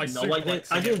don't Like by fucking know. I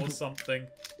suplexing it or didn't. something.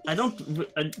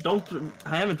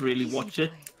 I haven't really watched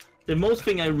it. The most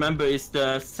thing I remember is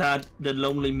the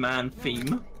lonely man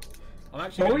theme. I'm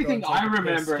actually The only gonna thing go and I take a piss,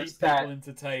 remember keep is that- people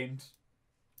entertained.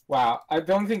 Wow, I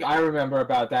don't think I remember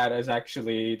about that as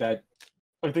actually that.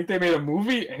 I think they made a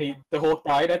movie and the Hulk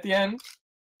died at the end.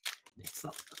 It's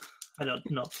not. I don't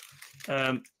know.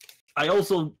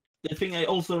 The thing I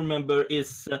also remember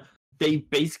is they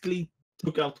basically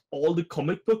took out all the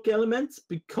comic book elements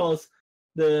because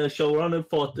the showrunner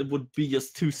thought it would be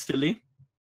just too silly.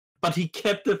 But he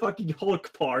kept the fucking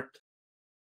Hulk part.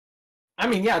 I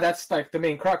mean, yeah, that's like the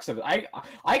main crux of it.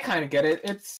 I kind of get it.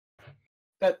 It's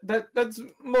that's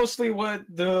mostly what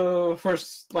the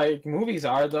first like movies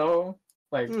are, though.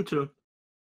 Like, True.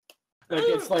 like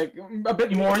it's like a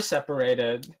bit more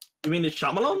separated. You mean the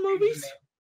Shyamalan movies?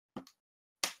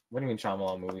 What do you mean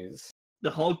Shyamalan movies?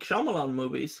 The Hulk Shyamalan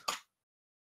movies.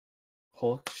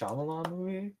 Hulk Shyamalan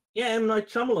movie? Yeah, M. Night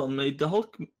Shyamalan made the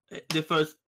Hulk, the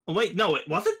first. Oh, wait, no, it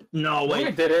was it? No, No, wait.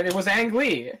 it didn't. It was Ang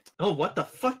Lee. Oh, what the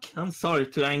fuck? I'm sorry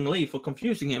to Ang Lee for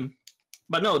confusing him.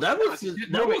 But no, that was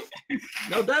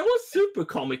that was super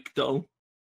comic though.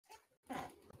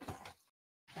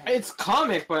 It's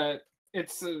comic, but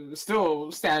it's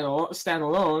still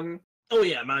standalone. Oh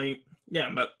yeah,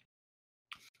 but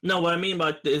no, what I mean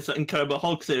by this Incredible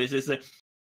Hulk series is that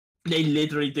they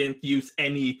literally didn't use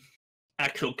any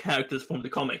actual characters from the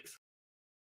comics.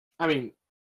 I mean,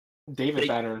 David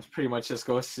Banner is pretty much as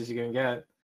ghosts as you can get.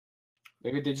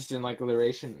 Maybe they just didn't like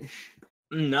alliteration.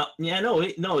 No,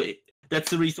 that's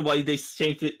the reason why they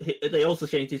changed it. They also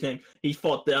changed his name. He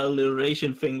thought the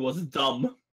alliteration thing was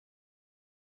dumb.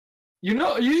 You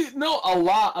know a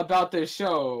lot about this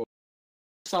show.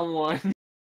 Someone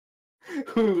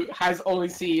who has only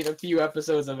seen a few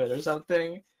episodes of it or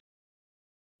something.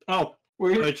 Oh,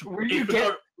 where do you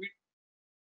get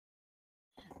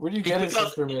this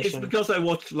information? It's because I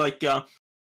watched like a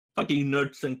fucking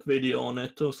NerdSync video on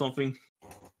it or something.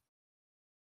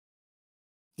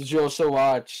 Did you also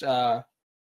watch? Have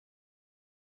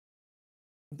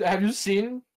you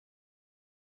seen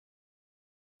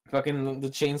fucking the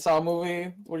Chainsaw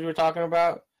movie? What you were talking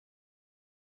about?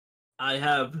 I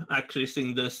have actually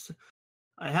seen this.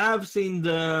 I've seen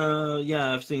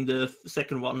the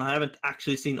second one. I haven't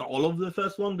actually seen all of the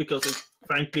first one because it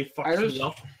frankly fucks me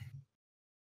up.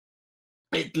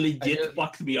 It legit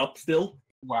fucks me up still.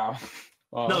 Wow.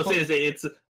 No, seriously,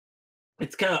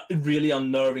 it's kind of really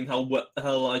unnerving how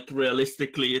like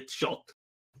realistically it's shot.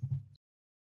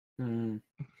 Hmm.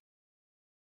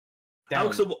 I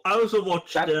also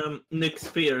watched Nick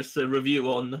Spears' review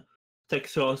on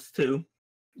Texas too.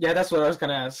 Yeah, that's what I was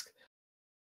gonna ask.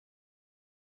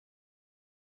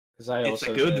 It's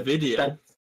a good video.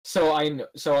 So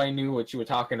I knew what you were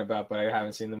talking about, but I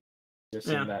haven't seen the movie. Just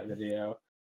seen that video.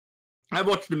 I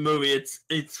watched the movie.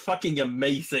 It's fucking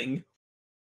amazing.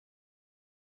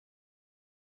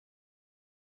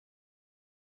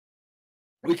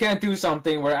 We can't do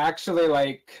something where actually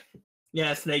like.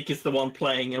 Yeah, Snake is the one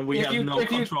playing, and we have no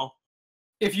control.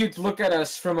 If you look at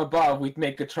us from above, we'd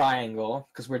make a triangle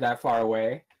because we're that far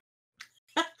away.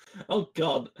 Oh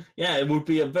god, yeah, it would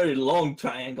be a very long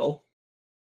triangle.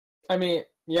 I mean,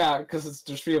 yeah, because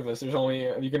there's three of us. You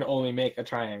can only make a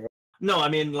triangle. No, I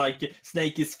mean like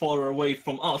Snake is farther away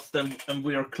from us, and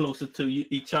we are closer to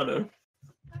each other.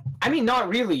 I mean, not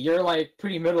really. You're like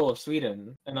pretty middle of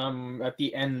Sweden, and I'm at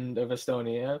the end of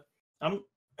Estonia. I'm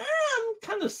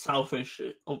kind of southish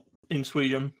in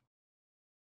Sweden.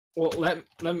 Well,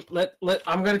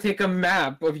 I'm gonna take a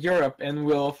map of Europe, and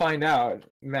we'll find out.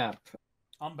 Map.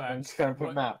 I'm back. I'm just gonna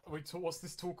put map. What's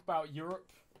this talk about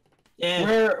Europe?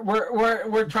 Yeah.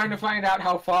 We're trying to find out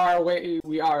how far away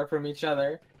we are from each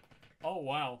other. Oh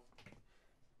wow.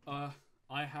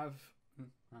 I have.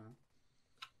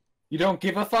 You don't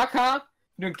give a fuck, huh?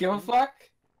 You don't give a fuck?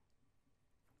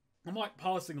 I'm like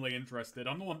passingly interested.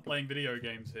 I'm the one playing video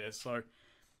games here, so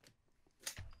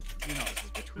you know.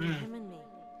 Between him and me.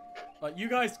 Like you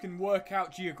guys can work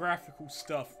out geographical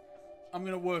stuff I'm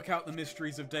gonna work out the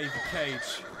mysteries of David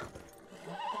Cage.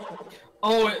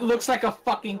 Oh, it looks like a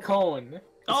fucking cone.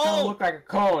 It's gonna look like a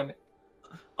cone.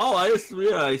 Oh, I just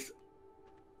realized.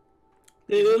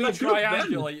 If we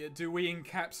triangulate it, do we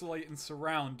encapsulate and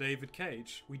surround David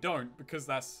Cage? We don't, because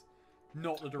that's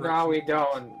not the direction. No, we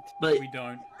don't. But We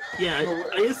don't. yeah,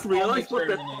 I just realized what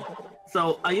that.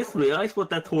 So I just realized what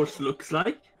that horse looks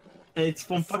like, and it's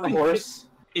from fucking. Horse.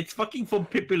 It's fucking from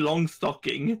Pippi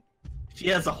Longstocking. She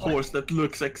has a horse that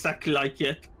looks exactly like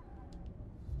it.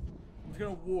 I'm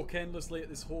gonna walk endlessly at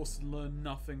this horse and learn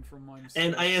nothing from my mistakes.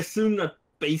 And I assume that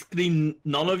basically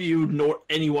none of you nor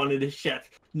anyone in the chat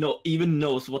even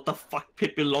knows what the fuck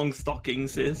Pippi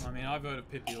Longstockings is. I mean, I've heard of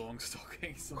Pippi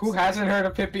Longstockings. Who hasn't heard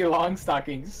of Pippi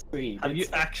Longstockings? Sweet. Have you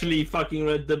actually fucking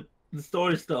read the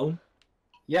stories though?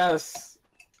 Yes.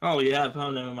 Oh yeah,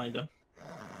 oh, never mind though.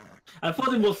 I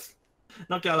thought it was,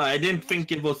 not gonna lie, I didn't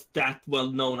think it was that well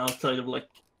known outside of like...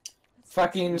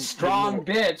 Fucking strong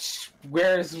bitch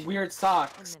wears weird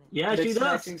socks. Yeah, she does.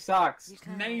 Matching socks.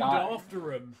 Named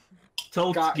after him.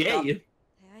 So gay.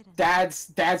 Dad's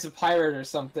a pirate or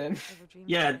something.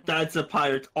 Yeah, Dad's a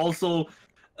pirate. Also...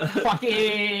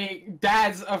 fucking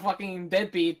Dad's a fucking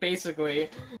deadbeat, basically.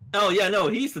 Oh yeah, no,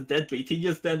 he's a deadbeat. He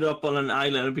just ended up on an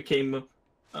island and became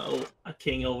a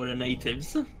king over the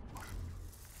natives.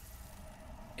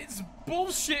 It's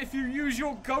bullshit if you use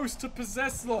your ghost to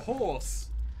possess the horse.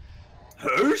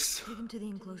 Hers? Take him to the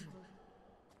enclosure.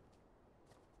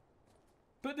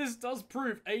 But this does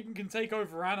prove Aiden can take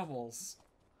over animals.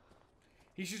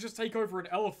 He should just take over an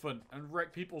elephant and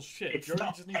wreck people's shit. It's Jody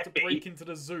not just needs to Peppy. break into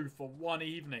the zoo for one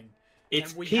evening.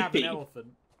 It's and we have an Pippi. elephant.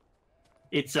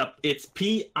 It's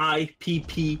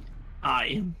P-I-P-P-I.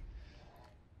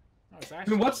 No, it's I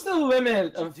actually... mean, what's the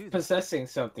limit of possessing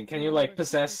something? Can you, like,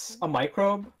 possess a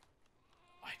microbe?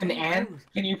 I An don't ant? know.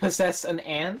 Can you possess an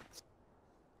ant?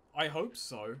 I hope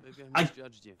so. Maybe I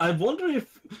misjudged you. I wonder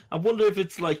if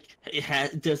it's like,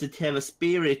 does it have a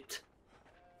spirit?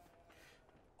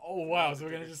 Oh wow, so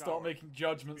we're gonna just start making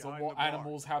judgments on what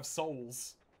animals have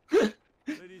souls. David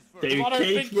I don't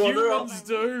Cage think brought it up. humans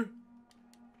do.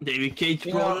 David Cage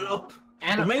You brought know, it up.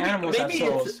 Animals have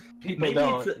souls. People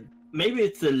don't. Maybe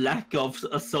it's a lack of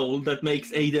a soul that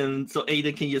makes Aiden, so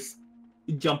Aiden can just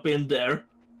jump in there.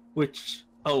 Which,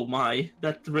 oh my,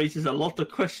 that raises a lot of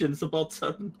questions about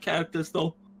certain characters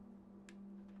though.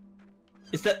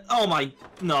 Is that, oh my,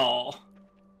 no.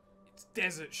 It's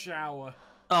Desert Shower.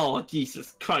 Oh,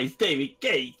 Jesus Christ, David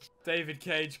Cage! David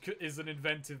Cage is an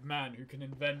inventive man who can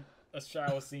invent a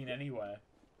shower scene anywhere.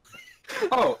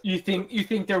 Oh, you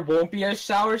think there won't be a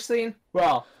shower scene?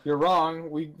 Well, you're wrong.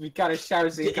 We got a shower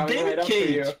scene coming David right up for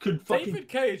Cage you. could fucking... David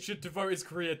Cage should devote his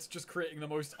career to just creating the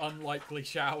most unlikely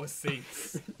shower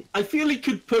scenes. I feel he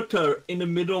could put her in the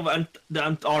middle of the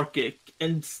Antarctic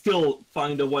and still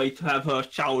find a way to have her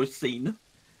shower scene.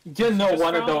 You know Just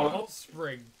one of found a those. hot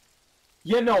spring.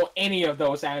 You know any of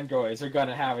those androids are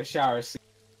gonna have a shower scene.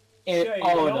 Shay,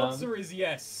 All the of them. answer is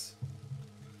yes.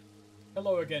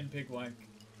 Hello again, Pigwank.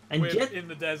 And We're yet, in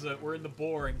the desert. We're in the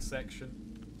boring section.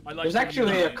 I like There's doing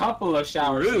actually a nine. couple of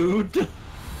shower scenes. rude.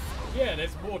 Yeah,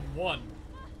 there's more than one.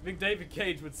 I think David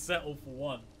Cage would settle for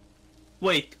one.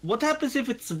 Wait, what happens if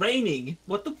it's raining?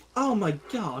 What the? Oh my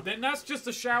god. Then that's just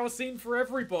a shower scene for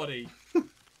everybody.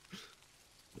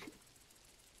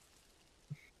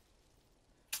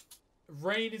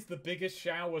 Rain is the biggest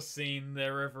shower scene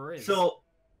there ever is.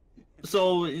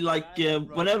 So like,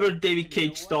 whenever David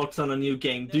Cage starts on a new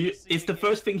game, is the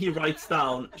first thing he writes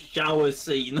down shower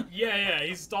scene? Yeah,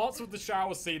 he starts with the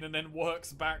shower scene and then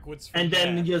works backwards from And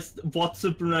then there. just what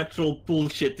supernatural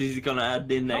bullshit is he gonna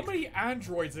add in How next? many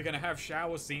androids are going to have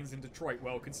shower scenes in Detroit?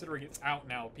 Well, considering it's out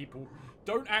now, people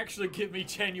don't actually give me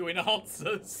genuine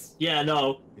answers. Yeah,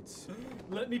 no.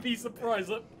 Let me be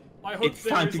surprised. I hope It's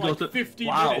time there is to go like to- 50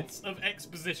 Wow. minutes of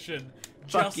exposition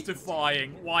Fuck it.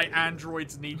 justifying why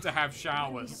androids need to have We have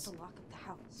showers. to lock up the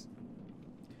house.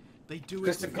 They do it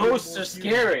Because the to feel ghosts more are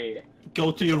human. scary.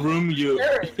 Go to your room,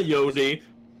 Scary. Yodi,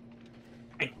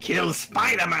 and kill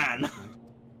Spider-Man.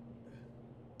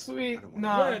 Sweet. Yeah,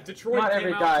 No, Detroit not came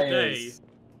every out guy today. is.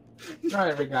 Not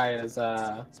every guy is.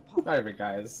 Not every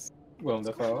guy is Willem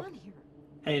What's going Dafoe. on here?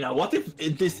 Hey, now what if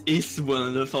this is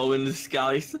Willem Dafoe in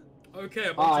disguise? Okay,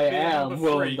 I'm I on to beer am number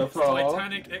Willem 3. Dafoe.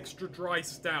 Titanic Extra Dry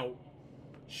Stout.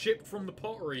 Shipped from the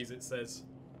Potteries, it says.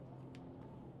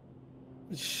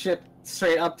 Shit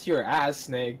straight up to your ass,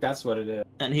 Snake. That's what it is.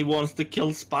 And he wants to kill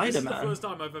This is the Spider-Man. first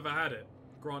time I've ever had it.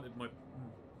 Granted,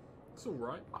 it's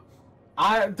alright.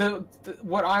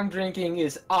 What I'm drinking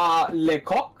is Le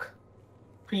Coq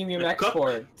Premium Le Coq?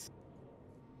 Export.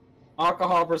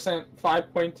 Alcohol percent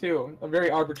 5.2, a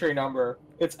very arbitrary number.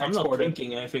 It's I'm not exported.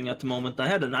 drinking anything at the moment. I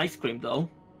had an ice cream though.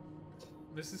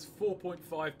 This is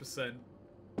 4.5%.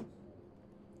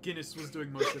 Guinness was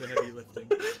doing most of the heavy lifting.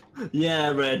 Yeah,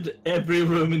 Red. Every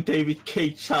room in David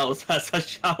Cage's house has a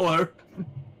shower.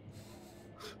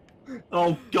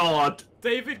 Oh God.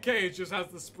 David Cage just has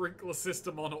the sprinkler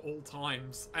system on at all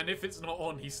times, and if it's not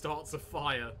on, he starts a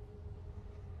fire.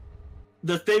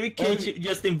 Does David Cage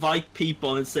just invite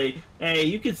people and say, "Hey,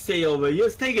 you can stay over.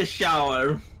 Just take a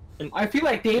shower." And I feel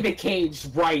like David Cage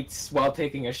writes while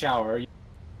taking a shower.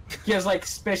 He has like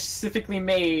specifically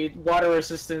made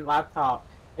water-resistant laptop,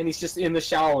 and he's just in the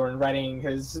shower and writing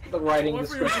the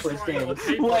script for his game.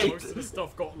 Wait. Most of the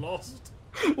stuff got lost.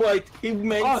 Wait, he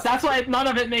makes. Oh, that's why none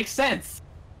of it makes sense.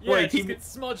 Yeah, Wait, it just gets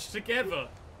smudged together.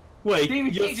 Wait,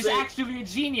 David you're Cage is saying- actually a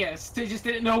genius. They just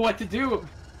didn't know what to do.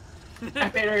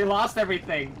 After he lost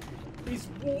everything. These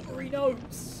watery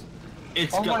notes.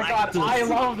 It's Oh my God, Galactus. I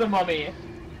love the Mummy.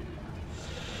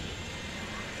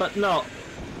 But no.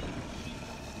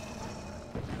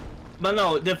 But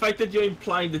no, the fact that you're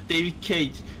implying that David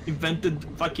Cage invented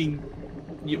fucking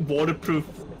waterproof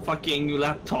fucking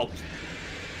laptops,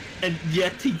 and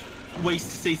yet he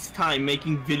wastes his time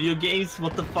making video games,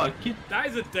 what the fuck? That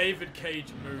is a David Cage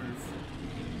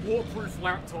move. Waterproof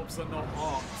laptops are not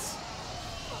art.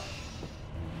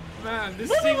 Man, this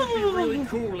scene would be really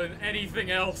cool in anything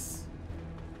else.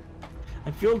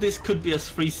 I feel this could be a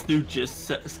Three Stooges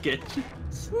sketch.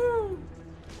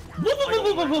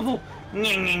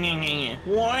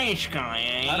 Wise guy,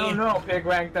 eh? I don't know, Big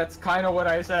Rank. That's kind of what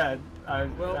I said.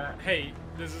 Well, hey,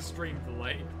 there's a stream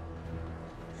delay.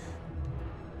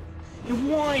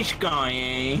 Wise guy,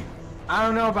 eh? I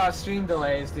don't know about stream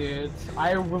delays, dude.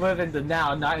 I live in the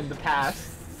now, not in the past.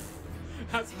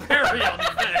 That's very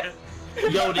unfair.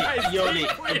 Yodi, That is Yodi,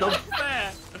 deeply I don't.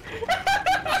 unfair.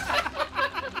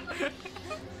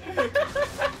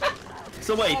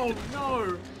 So wait, Oh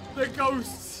no, the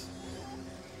ghosts.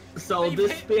 so they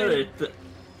this hit me.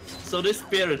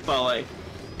 spirit, by the way,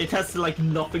 it has like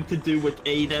nothing to do with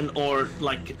Aiden or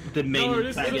like the main No,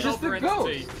 this bad is guy. just another the ghost.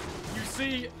 entity. You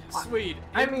see, Swede,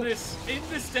 I in mean-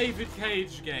 this David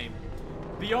Cage game,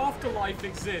 the afterlife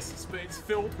exists, but it's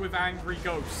filled with angry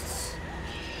ghosts.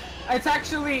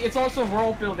 It's also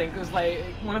world building, because like,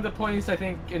 one of the points I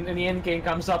think in the end game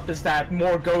comes up is that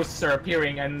more ghosts are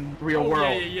appearing in real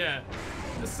world. Yeah.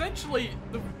 Essentially,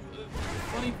 the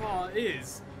funny part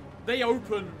is, they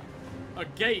open a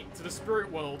gate to the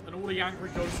spirit world and all the angry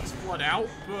ghosts flood out,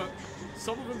 but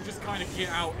some of them just kind of get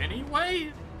out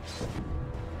anyway.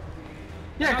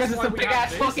 Yeah, because That's it's why a we big have ass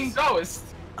this. fucking ghost.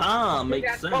 Ah, makes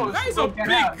Big-ass sense. ghost. That is a Don't big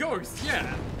get out. ghost,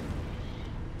 yeah.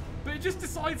 But it just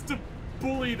decides to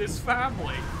bully this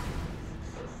family.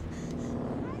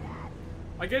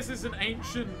 I guess it's an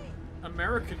ancient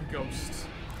American ghost.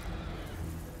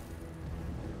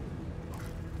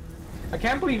 I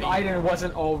can't believe Aiden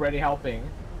wasn't already helping.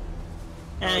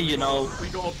 You know, We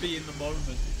gotta be in the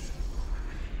moment.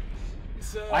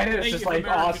 It's, Aiden is just Native like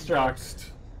American awestruck. ghost.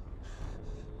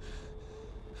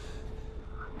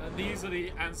 And these are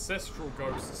the ancestral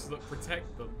ghosts that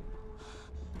protect them.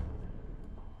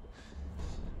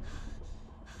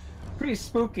 Pretty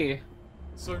spooky.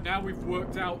 So now we've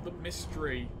worked out the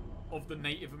mystery of the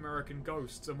Native American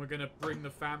ghosts, and we're gonna bring the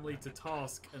family to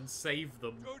task and save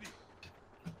them. Jody!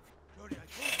 Jody, I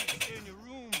told you to stay in your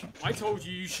room. I told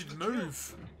you should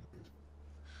move.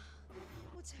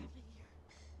 What's happening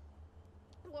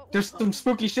here? What, There's some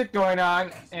spooky shit going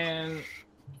on, and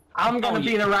I'm gonna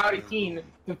be the rowdy teen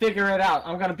to figure it out.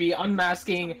 I'm gonna be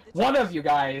unmasking one of you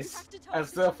guys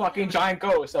as the fucking giant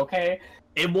ghost, okay?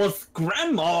 it was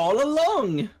Grandma all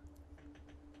along.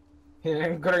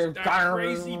 And That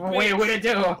crazy wait, what to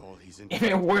do? All he's in If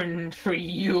it weren't for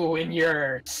you and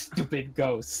your stupid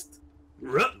ghost.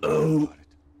 Uh-oh. about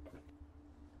it.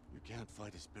 You can't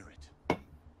fight a spirit.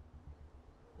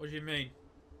 What do you mean?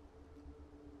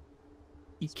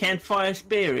 You can't fire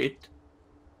spirit.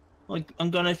 Like,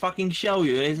 I'm gonna fucking show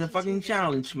you. It's a fucking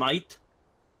challenge, mate.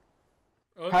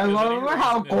 Okay, I there's any love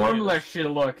how reason to do gormless she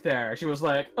looked there. She was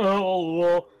like,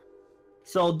 oh.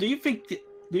 So, do you think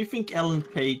Ellen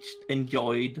Page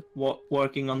enjoyed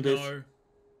working on this? No.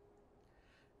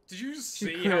 Did you She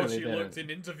see how clearly she looked didn't.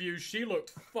 in interviews? She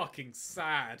looked fucking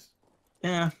sad.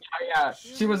 Yeah. Yeah,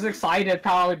 she was excited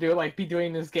probably to be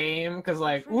doing this game because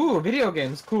ooh, video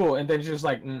games, cool. And then she was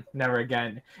like, never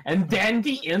again. And then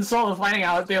the insult of finding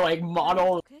out they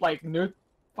model new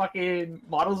fucking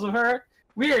models of her.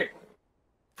 Weird.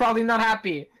 Probably not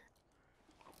happy.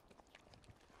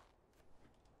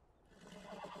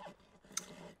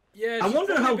 Yeah, I she's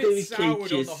wonder probably how a bit David soured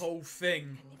Cage on is. the whole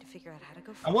thing. I need to figure out how to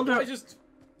go I wonder. I just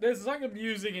There's something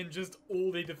amusing in just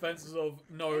all the defenses of,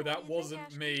 no, that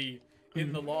wasn't me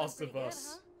in The Last of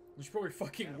Us. And she probably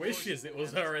fucking wishes it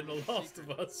was her in The Last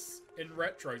of Us, in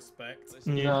retrospect.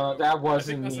 No, that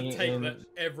wasn't I think me. that's a take that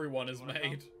everyone has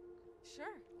made. Sure.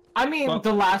 I mean,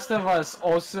 The Last of Us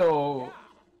also...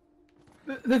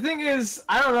 The thing is,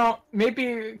 I don't know,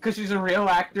 maybe because she's a real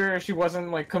actor, she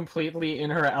wasn't, like, completely in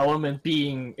her element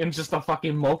being in just a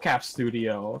fucking mocap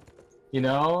studio. You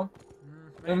know?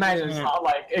 Imagine it's not,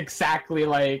 like, exactly,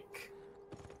 like...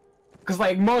 Because,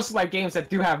 like, most, like, games that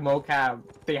do have mocap,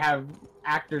 they have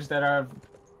actors that have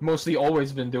mostly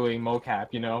always been doing mocap,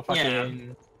 you know?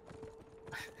 Fucking...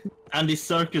 Yeah. Andy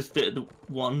Serkis did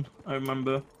one, I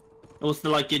remember. It was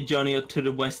like a Journey to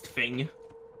the West thing.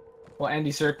 Well,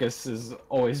 Andy Serkis has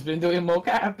always been doing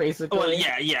mocap, basically. Well,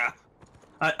 yeah.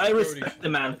 I respect the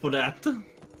man for that.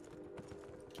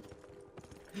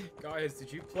 Guys,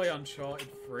 did you play Uncharted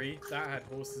 3? That had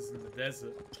horses in the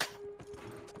desert.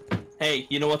 Hey,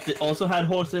 you know what they also had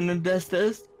horses in the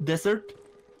desert?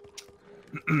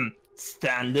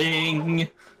 Standing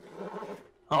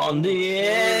on the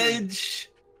edge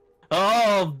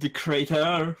of the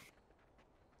crater.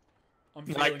 I'm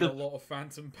feeling Like the- a lot of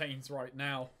phantom pains right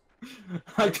now.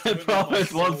 Like the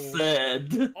prophet once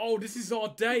said. Oh, this is our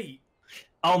date!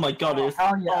 Oh my god, it's...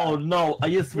 hell yeah. Oh no, I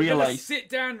just We're gonna realized... sit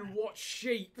down and watch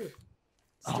sheep!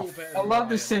 Still better I than love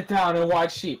to Ryan. sit down and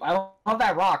watch sheep. I love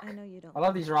that rock. I know you don't. I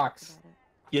love these rocks. about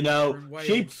it. You know, We're in Wales.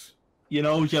 sheeps... You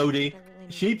know, Jody, But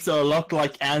really sheeps are a lot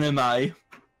like anime.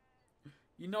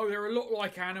 You know, they're a lot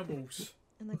like animals.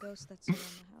 And the ghosts that surround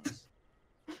the house.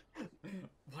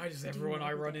 Why does everyone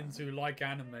I run into like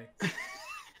anime?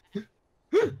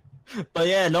 But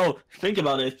yeah, no, think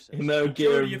about it.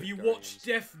 Jody, have you watched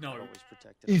Death Note?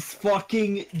 Is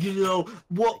fucking, you know,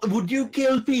 what, would you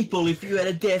kill people if you had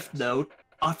a death note?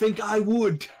 I think I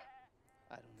would.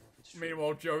 I don't know if it's true.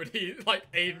 Meanwhile, Jody, like,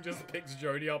 Aiden just picks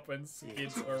Jody up and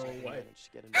skids her away.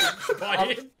 Just get into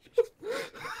By him.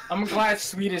 I'm glad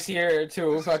Sweet is here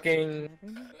to fucking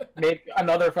make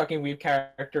another fucking weeb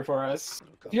character for us.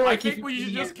 I feel I like think we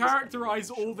should just characterize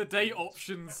all the date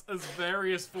options as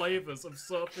various flavors of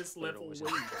surface level weeds.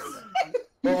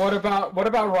 Well, what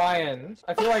about Ryan?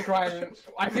 I feel like Ryan.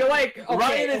 I feel like okay,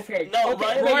 Ryan is- okay. no,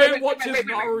 okay, Ryan wait, watches wait.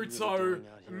 Naruto.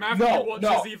 Matthew No, watches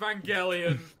no.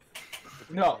 Evangelion.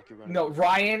 No,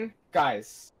 Ryan,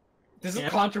 guys. This is Yeah.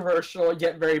 controversial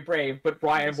yet very brave, but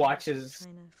Ryan watches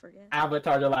Trying to forget.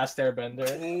 Avatar: The Last Airbender.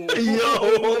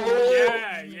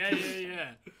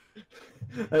 Yeah.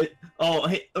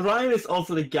 Hey, Ryan is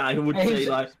also the guy who would Hey, say j-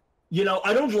 like, you know,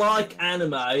 I don't like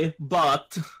anime,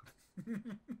 but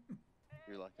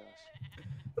You're like us.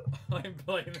 I'm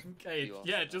blaming Cage. You also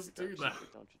Yeah, like just it, do don't that. you,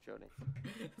 don't you, Jody?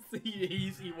 It's the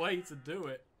easy way to do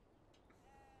it.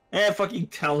 fucking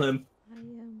tell him.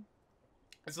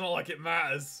 It's not like it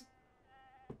matters.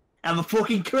 I'm a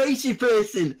fucking crazy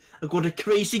person. I've got a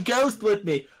crazy ghost with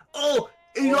me. Oh,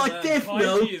 you like man, Death Kaiji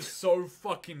Note? is so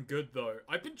fucking good though.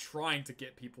 I've been trying to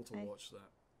get people to Hey. watch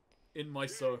that in my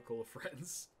circle of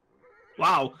friends.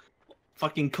 Wow,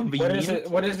 fucking convenient.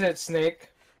 What is it, Snake?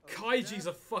 Kaiji's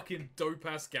a fucking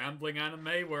dope-ass gambling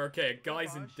anime where, okay, a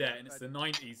guy's in debt and it's the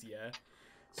 90s, yeah?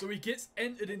 So he gets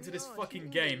entered into this fucking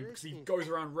game because he goes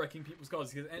around wrecking people's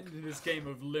cars. He gets entered into this game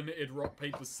of limited rock,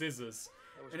 paper, scissors.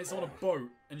 And it's on a boat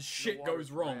and shit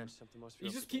goes wrong. He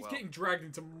just keeps getting dragged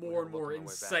into more and more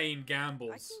insane I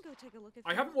gambles. can go take a look at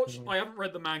I haven't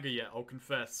read the manga yet, I'll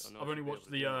confess. I've only watched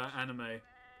the anime,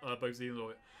 both seasons of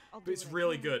it. But it's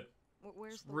really good.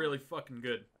 Where's It's the really fucking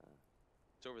good.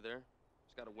 It's over there.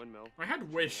 It's got a windmill. I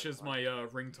had Wish as my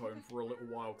ringtone for a little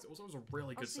while because it was a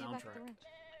really I'll good see you back at the soundtrack.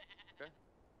 ranch.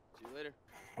 See you later.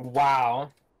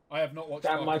 Wow, I have not watched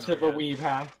that much of a week. weeb,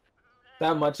 huh?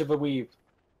 That much of a weeb.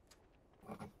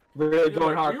 Really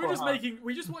going hardcore.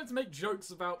 We just wanted to make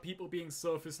jokes about people being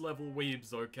surface level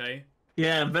weebs, okay?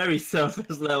 Yeah, very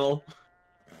surface level.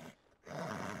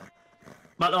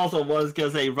 But also, what I was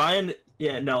gonna say, Ryan.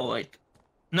 Yeah, no, like,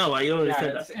 no, I already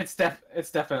said Yeah, that.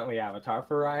 it's definitely Avatar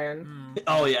for Ryan. Mm.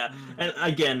 Oh yeah, and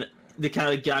again, the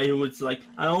kind of guy who was like,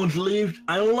 I don't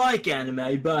like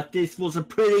anime, but this was a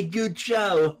pretty good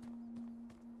show.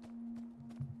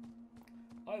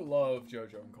 I love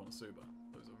JoJo and Konosuba.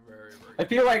 Those are very,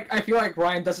 very I feel like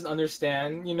Ryan doesn't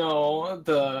understand, you know,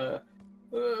 the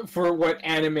for what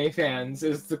anime fans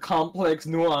is the complex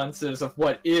nuances of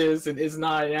what is and is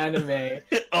not anime.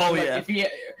 Oh Like, yeah.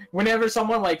 Whenever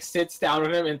someone like sits down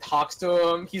with him and talks to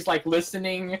him, he's like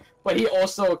listening, but he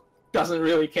also doesn't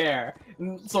really care.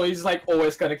 So he's like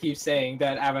always gonna keep saying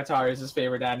that Avatar is his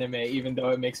favorite anime, even though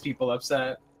it makes people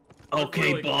upset. Okay,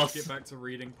 really got boss. to get back to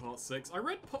reading part 6. I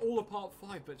read all of part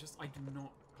 5, but just I do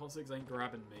not Hot Six ain't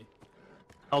grabbing me.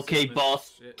 Okay, Sadness,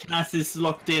 boss. shit. Cass is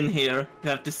locked in here. You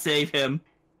have to save him.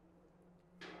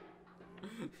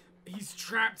 He's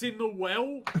trapped in the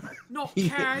well? Not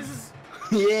Yeah. Kaz!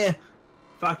 Yeah.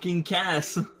 Fucking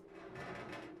Cass.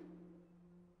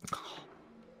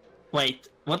 Wait,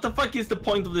 what the fuck is the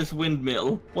point of this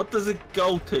windmill? What does it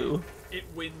go to? It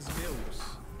wins mills.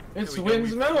 It's There we go,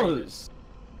 Wins we've freed Mills.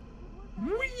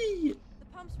 Whee! The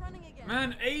pump's running again.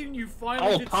 Man, Aiden, you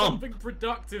finally Oh, did pump. something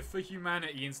productive for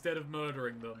humanity instead of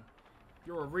murdering them.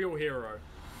 You're a real hero.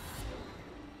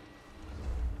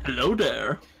 Hello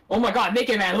there. Oh my god,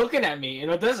 naked man looking at me in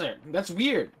a desert. That's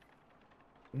weird.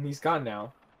 And he's gone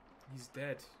now. He's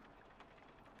dead.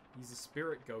 He's a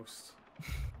spirit ghost.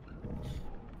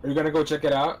 Are you gonna go check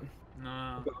it out?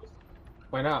 Nah.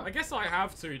 Why not? I guess I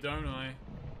have to, don't I?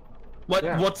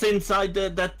 Yeah. What's inside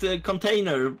that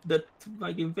container? That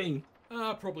fucking thing.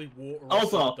 Probably water or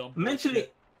some Also, dump mentioning,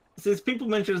 shit. since people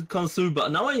mentioned Konosuba,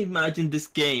 now I imagine this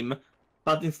game,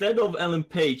 but instead of Ellen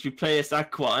Page, you play as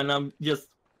Aqua, and I'm just,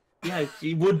 yeah,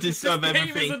 she would deserve This game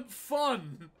everything. isn't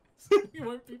fun! So you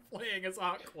won't be playing as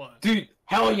Aqua. Dude,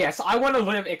 hell yes, I want to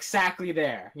live exactly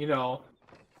there, you know.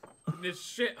 In this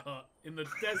shit hut in the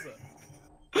desert.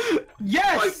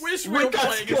 Yes! I wish we with were that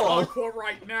playing as skull. Aqua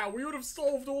right now. We would have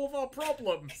solved all of our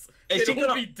problems. Is They'd she all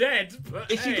gonna- be dead,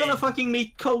 but Is she hey. gonna fucking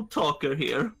meet Code Talker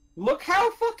here? Look how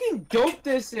fucking dope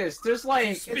this is. There's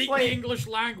like, Speak it's the like, English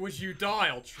language, you die.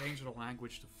 I'll change the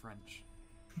language to French.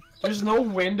 there's no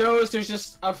windows, there's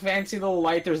just a fancy little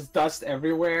light, there's dust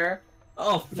everywhere.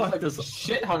 Oh, There's fuck like this.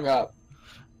 shit hung up.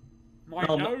 My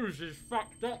Um, nose is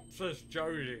fucked up, says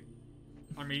Jody.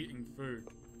 I'm eating food.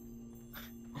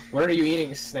 What are you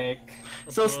eating, Snake?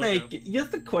 A So, burger. Snake,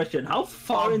 just a question. How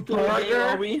far A into the game burger?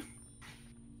 are we?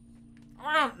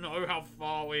 I don't know how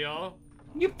far we are.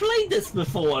 You played this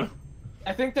before.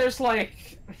 I think there's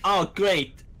like, Oh,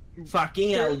 great.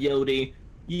 Fucking hell, Yodi.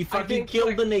 You fucking think, killed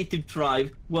like- the native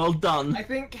tribe. Well done. I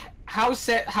think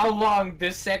how long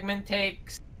this segment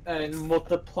takes and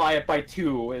multiply it by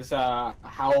 2 is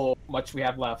how much we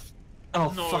have left.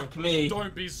 Oh, No, fuck me.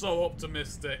 don't be so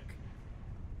optimistic.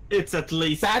 It's at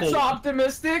least That's 4.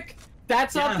 optimistic.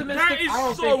 That's Yeah. optimistic. That is I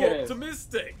don't so think it is.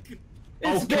 optimistic.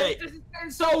 It's Okay. been, it's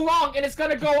been so long, and it's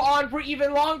gonna go on for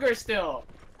even longer still.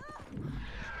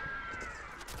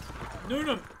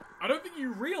 Noonem, I don't think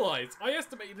you realize. I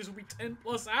estimated this would be 10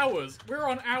 plus hours. We're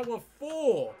on hour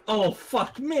 4. Oh,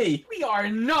 fuck me. We are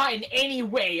not in any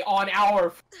way on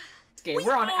our game.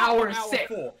 We're on are hour 6.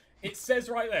 4. It says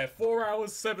right there, 4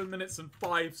 hours, 7 minutes, and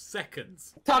 5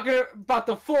 seconds. Talking about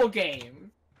the full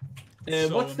game. So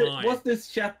What's this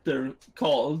chapter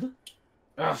called?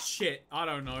 Ugh. Shit, I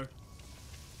don't know.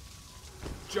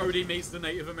 Jody meets the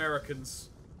Native Americans.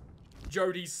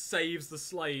 Jody saves the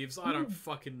slaves. I don't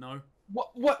fucking know.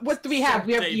 What do we have?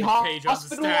 We have David the Cage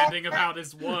hospital. understanding of how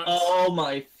this works. Oh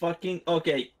my fucking...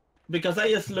 Okay. Because I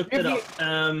just looked it up.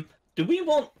 Do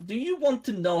you want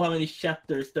to know how many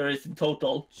chapters there is in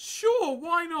total? Sure,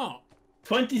 why not?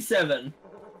 27.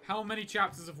 How many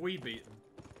chapters have we beaten?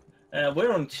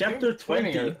 We're on chapter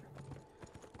 20.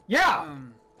 Yeah,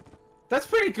 that's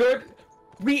pretty good.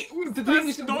 The thing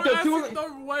is, No, that's in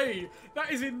no way.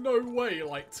 That is in no way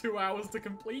like 2 hours to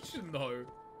completion, though.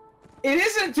 it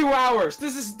isn't 2 hours.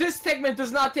 This segment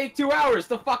does not take 2 hours.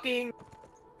 The fucking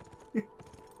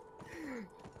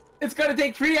it's gonna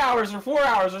take 3 hours or 4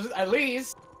 hours or at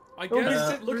least. I Don't be guess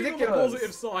si- looking on the ridiculous.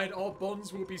 positive side, our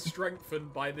bonds will be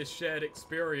strengthened by this shared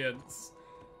experience.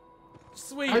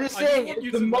 Sweet, I'm just I just saying, want you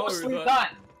it's to know mostly that.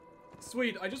 done.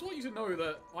 Sweet, I just want you to know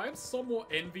that I am somewhat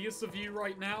envious of you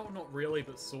right now. Not really,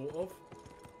 but sort of.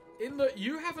 In that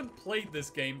you haven't played this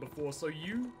game before, so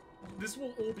this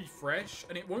will all be fresh,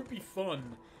 and it won't be fun,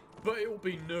 but it will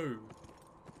be new.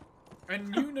 And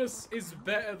newness is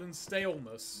better than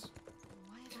staleness.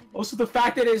 Also, the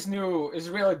fact that it's new is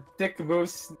really dick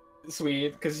move,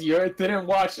 Sweet, because you didn't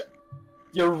watch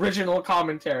your original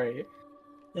commentary.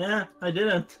 Yeah, I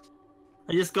didn't.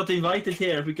 I just got invited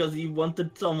here because you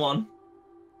wanted someone.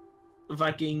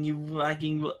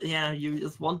 Yeah, you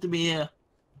just want to be here.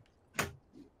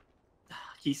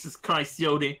 Jesus Christ,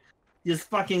 Jody. Just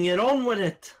fucking get on with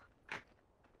it.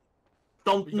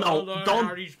 Don't, We gotta no, learn don't.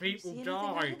 how these people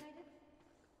died.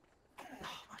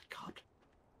 Oh my god.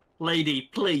 Lady,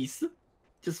 please.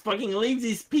 Just fucking leave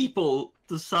these people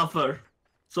to suffer.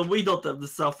 So we don't have to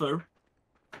suffer.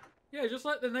 Yeah, just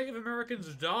let the Native Americans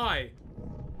die.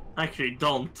 Actually,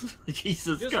 don't.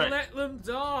 Jesus Just Christ. let them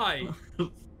die.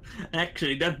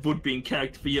 Actually, that would be in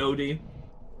character for Jody.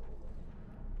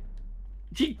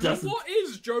 She I mean, doesn't. what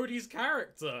is Jodie's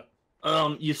character?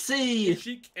 You see. Is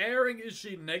she caring? Is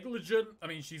she negligent? I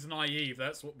mean, she's naive.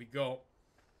 That's what we got.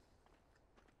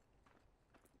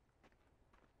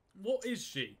 What is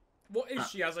she? What is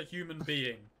she as a human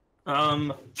being?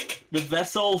 The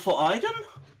vessel for Aiden?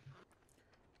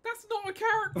 That's not a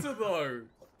character, though.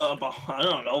 But I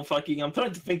don't know, fucking, I'm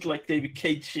trying to think like David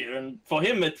Cage here, and for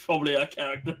him it's probably a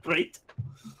character trait.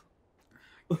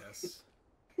 Yes.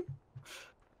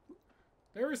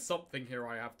 There is something here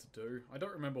I have to do. I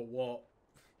don't remember what.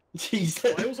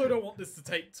 Jesus. I also don't want this to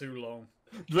take too long.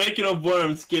 Drinking of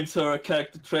Worms gives her a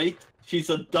character trait. She's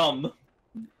a dumb.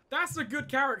 That's a good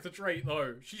character trait,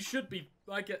 though. She should be,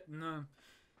 like, no.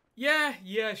 Yeah,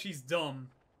 she's dumb.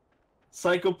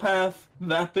 Psychopath,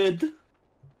 vapid.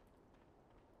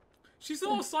 She's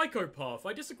not a psychopath.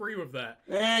 I disagree with that.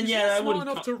 And She's yeah, not I smart wouldn't.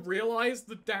 enough to realize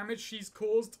the damage she's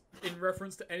caused in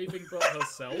reference to anything but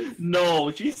herself.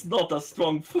 No, she's not a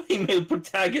strong female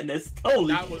protagonist.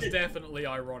 Holy That was shit. definitely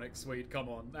ironic, Sweet. Come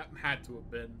on, that had to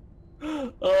have been.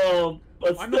 Oh,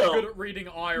 but I'm still. not good at reading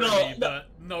irony, No.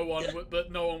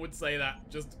 but no one would say that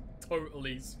just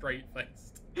totally straight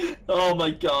faced. Oh my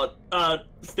god.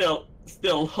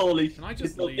 Still, holy. Can I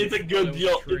just it's, leave? it's a good There was a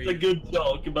joke. tree. It's a good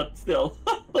joke, but still.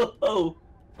 Oh.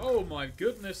 Oh my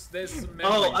goodness, there's some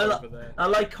Oh, memories over there. I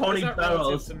like How is Connie that relative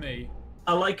Barrow's. to me?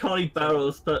 I like Connie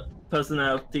Barrow's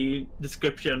personality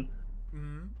description.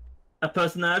 Hmm? The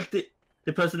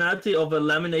personality of a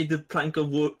laminated plank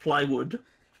of plywood.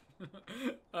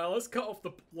 Let's cut off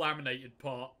the laminated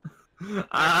part.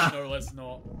 Ah, No, let's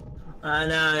not.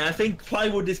 I think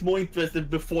plywood is more interesting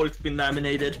before it's been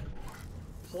laminated.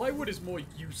 Plywood is more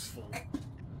useful.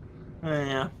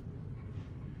 Yeah.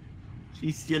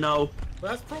 She's, you know.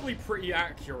 But that's probably pretty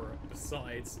accurate,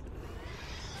 besides.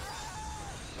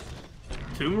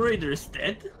 Tomb Raider is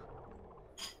dead?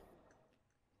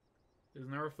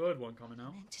 Isn't there a third one coming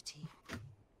out? Entity.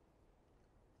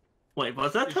 Wait,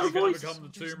 was that Is her she gonna voice? become the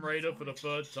Tomb Raider for the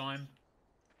third time?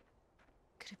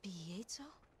 Could it be Yato?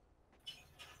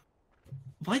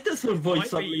 Why does her voice Might be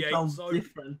suddenly sound Yates,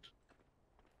 different?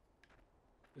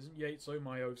 Isn't Yato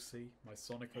my OC? My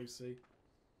Sonic OC?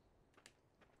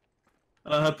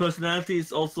 Her personality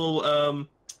is also,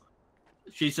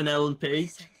 she's an Ellen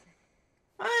Page.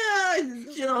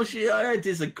 I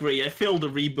disagree. I feel the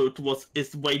reboot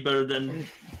is way better than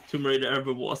Tomb Raider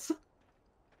ever was.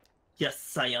 Yes,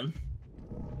 Cyan.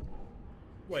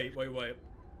 Wait.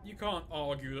 You can't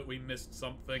argue that we missed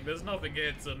something. There's nothing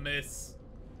here to miss.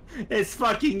 It's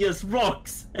fucking just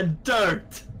rocks and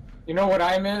dirt. You know what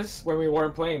I miss when we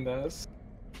weren't playing this?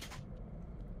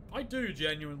 I do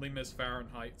genuinely miss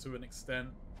Fahrenheit to an extent.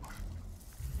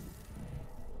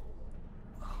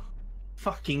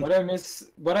 Fucking. What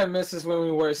I miss is when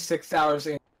we were 6 hours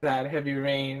in that Heavy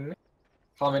Rain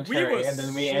commentary, We were and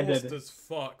then we sauced ended. as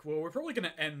fuck. Well, we're probably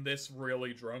gonna end this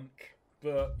really drunk,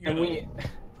 but you And know. we,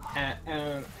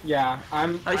 yeah,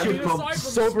 I'm I should mean, prob- aside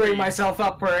from sobering Speed, myself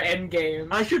up for Endgame.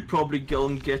 I should probably go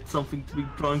and get something to be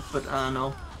drunk, but I don't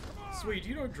know. Sweet,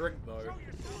 you don't drink though.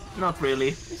 Not really.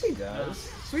 Yes, he does.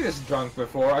 Sweet is drunk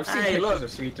before. I've seen Hey, pictures look.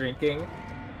 of Sweet drinking.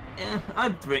 Yeah, I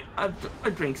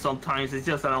drink sometimes. It's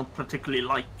just I don't particularly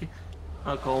like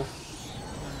alcohol.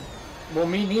 Well,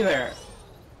 me neither.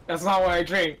 That's not what I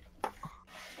drink.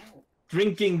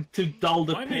 Drinking to dull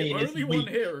the I'm pain the is only one weak.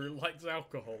 here who likes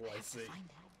alcohol, I see.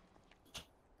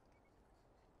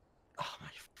 Oh my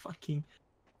fucking.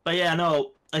 But yeah,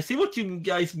 no. I see what you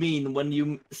guys mean when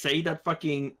you say that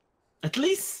fucking. At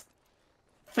least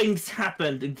things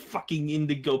happened in fucking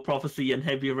Indigo Prophecy and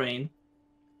Heavy Rain.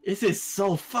 This is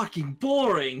so fucking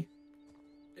boring.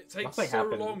 It takes Nothing so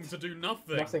happened. long to do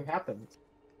nothing. Nothing happened.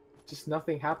 Just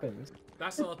nothing happened.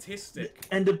 That's artistic.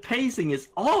 And the pacing is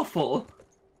awful.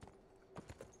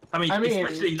 I mean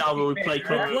especially now when we play We're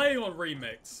Chrono. playing on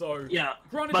remix, so Yeah,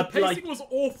 granted but, the like- pacing was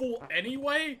awful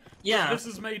anyway. yeah. This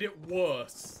has made it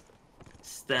worse.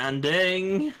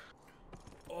 Standing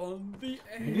On the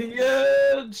edge. The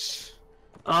edge.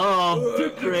 of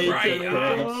the Right.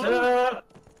 greater.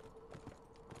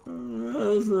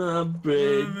 As a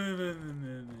bridge.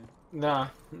 Nah,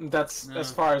 that's Nah.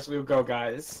 as far as we'll go,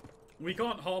 guys. We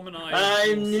can't harmonize.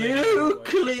 I'm or sing anyway.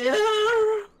 nuclear.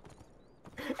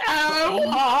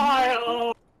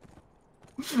 Ow!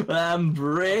 I'm You said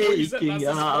breaking that's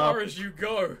as far up. as you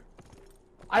go.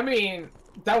 I mean,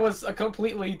 that was a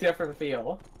completely different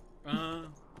feel.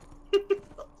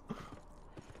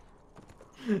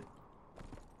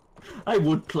 I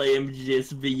would play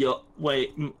MGS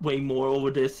way more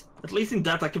over this. At least in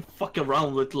that I can fuck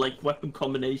around with like weapon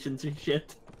combinations and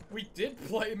shit. We did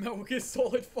play Metal Gear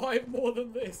Solid 5 more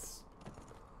than this.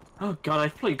 Oh god,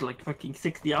 I've played like fucking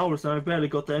 60 hours and I barely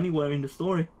got anywhere in the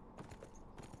story.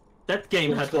 That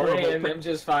game The had story in horrible...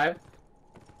 MGS5.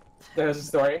 There's a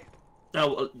story.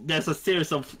 Oh, there's a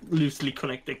series of loosely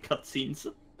connected cutscenes.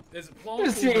 There's a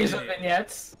There's a series of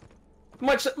vignettes.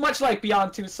 Much like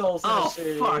Beyond Two Souls. Oh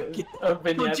series fuck! Of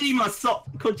vignettes.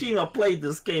 Kojima played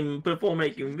this game before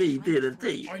making V, didn't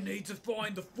he? I need to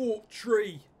find the fork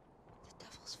tree. The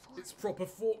devil's fork. It's proper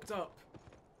forked up.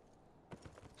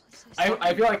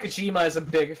 I feel like Kojima is a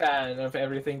big fan of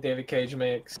everything David Cage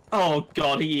makes. Oh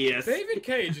god, he is. David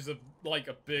Cage is a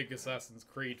big Assassin's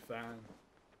Creed fan,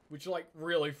 which like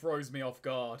really throws me off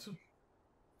guard.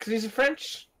 Cause he's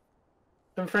French.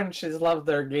 The Frenches love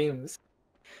their games.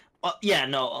 Yeah,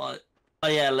 no,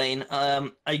 yeah, Lane. I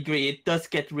agree. It does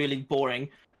get really boring.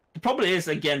 The problem is,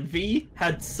 again, V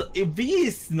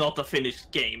is not a finished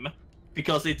game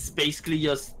because it's basically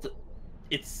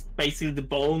the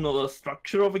bone or the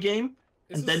structure of a game,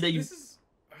 This is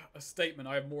a statement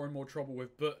I have more and more trouble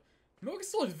with, but Metal Gear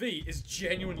Solid V is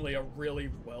genuinely a really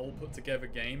well put together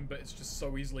game, but it's just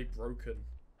so easily broken.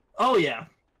 Oh yeah,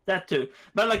 that too.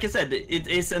 But like I said, it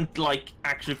isn't like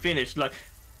actually finished. Like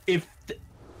if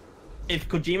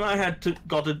Kojima had to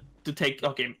take,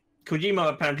 okay, Kojima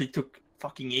apparently took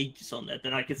fucking ages on it,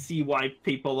 and I can see why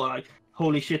people were like,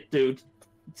 holy shit, dude,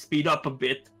 speed up a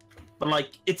bit. But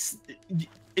like it's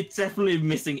definitely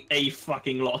missing a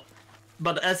fucking lot.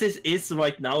 But as it is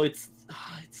right now, it's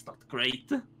not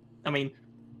great. I mean,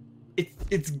 it's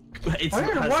I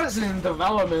mean, it was in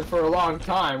development for a long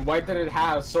time. Why did it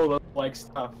have solo-like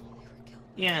stuff?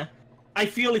 Yeah, I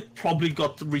feel it probably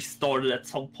got restarted at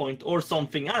some point or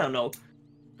something. I don't know.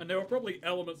 And there were probably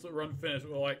elements that were unfinished.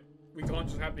 Were like, we can't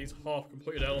just have these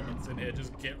half-completed elements in here.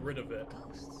 Just get rid of it.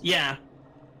 Yeah,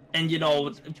 and you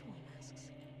know,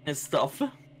 and stuff.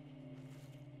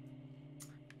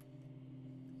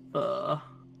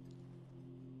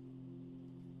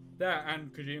 That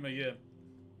and Kojima, yeah.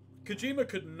 Kojima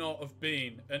could not have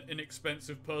been an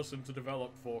inexpensive person to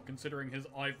develop for, considering his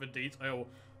eye for detail,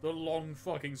 the long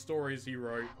fucking stories he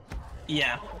wrote.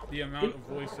 Yeah. The amount of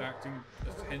voice acting.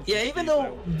 Yeah, even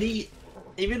though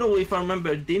if I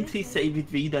remember, didn't he say with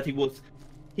V that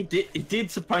he did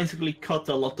surprisingly cut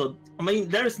a lot of. I mean,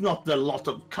 there's not a lot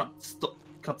of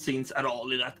cutscenes at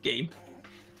all in that game.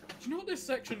 Do you know what this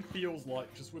section feels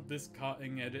like, just with this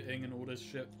cutting, editing, and all this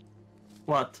shit?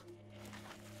 What?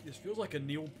 This feels like a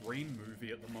Neil Breen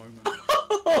movie at the moment.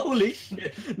 Holy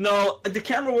shit! No, the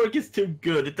camera work is too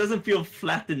good. It doesn't feel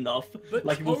flat enough. But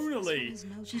like tonally,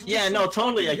 she's yeah, just no, some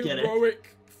totally, I fucking get it.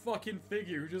 heroic fucking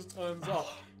figure who just turns up.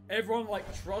 Everyone like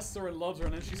trusts her and loves her,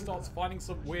 and then she starts finding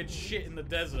some weird shit in the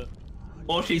desert.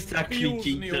 Or she's actually Feels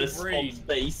Neil Jesus on Breen.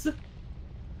 space.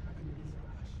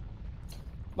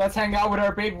 Let's hang out with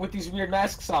our baby with these weird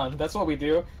masks on. That's what we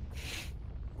do.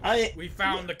 We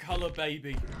found the color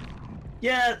baby.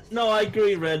 Yeah, no, I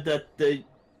agree, Red. That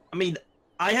I mean,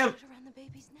 I have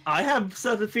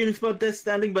certain feelings about Death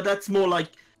Stranding, but that's more like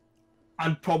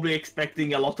I'm probably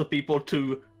expecting a lot of people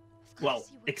to, well,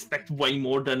 expect way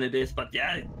more than it is. But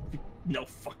yeah, no,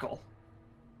 fuck all.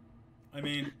 I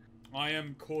mean, I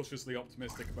am cautiously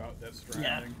optimistic about Death Stranding.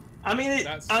 Yeah, I mean,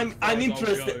 I'm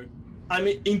interested. I'm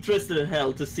interested in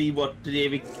hell to see what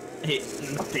Kojima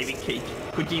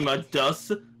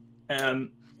does.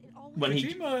 When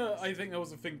Kojima, I think there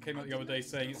was a thing that came out the other day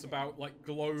saying it's about like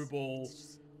global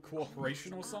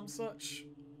cooperation or some such.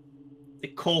 The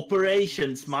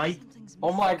corporations, mate.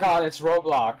 Oh my god, it's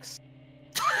Roblox.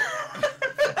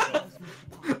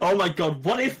 Oh my god,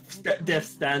 what if Death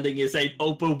Stranding is an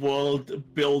open world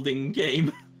building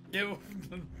game? No,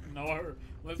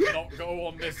 let's not go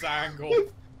on this angle.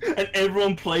 And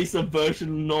everyone plays a version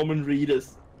of Norman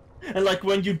Reedus. And like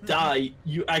when you die,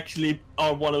 you actually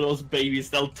are one of those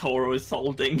babies Del Toro is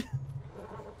holding.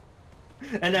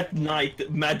 And at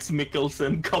night, Mads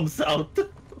Mikkelsen comes out.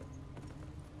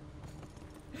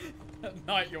 At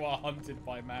night you are hunted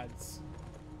by Mads.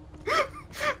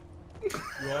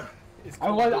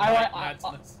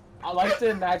 I like to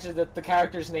imagine that the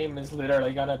character's name is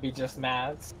literally gonna be just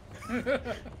Mads.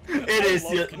 It is,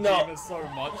 I love no. Kojima so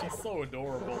much, he's so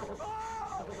adorable.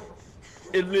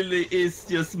 It really is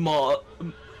just more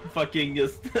fucking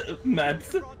just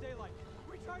Mads.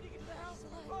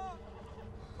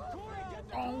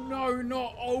 Oh no,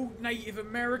 not old Native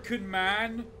American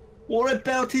man. What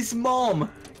about his mom?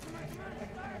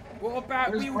 What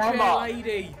about Where's wheelchair Grandma?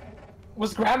 lady?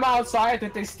 Was Grandma outside?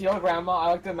 Did they steal Grandma?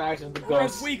 I like to imagine the Or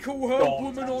as ghost. we call her, gone.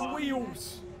 woman on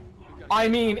wheels. I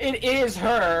mean, it is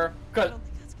her. Cause I don't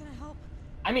think that's gonna help.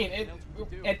 I mean,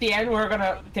 at the end we're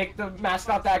gonna take the mask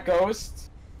off that ghost.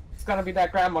 It's gonna be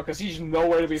that grandma because she's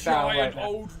nowhere to be found right Giant now.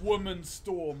 old woman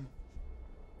storm.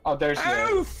 Oh, there she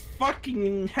Oh, is.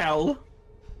 fucking hell.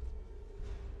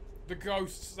 The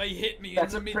ghosts, they hit me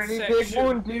That's in a the pretty midsection. big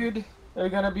wound, dude. Are you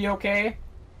gonna be okay?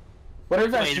 What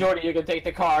if that's Wait. Jody? You can take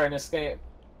the car and escape.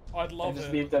 I'd love and just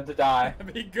it. leave them to die.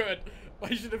 That'd be good.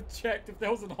 I should have checked if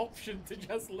there was an option to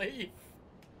just leave.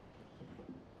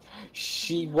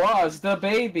 She was the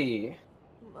baby.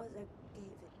 Mother gave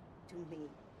it to me.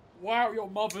 Wow, your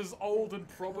mother's old and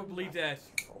probably dead.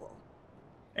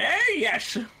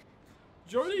 Yes.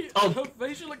 Jodie, Oh. her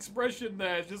facial expression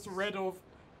there just read of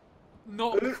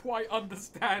not quite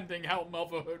understanding how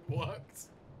motherhood works.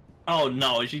 Oh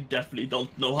no, she definitely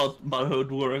don't know how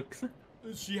motherhood works.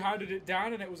 She handed it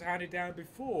down and it was handed down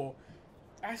before.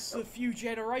 That's a few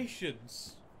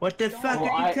generations. What the fuck Well,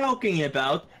 are you talking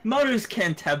about? Mothers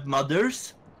can't have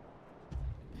mothers.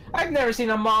 I've never seen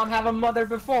a mom have a mother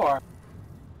before.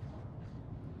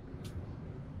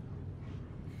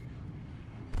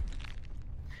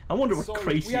 I wonder what So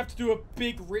crazy. we have to do a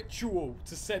big ritual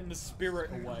to send the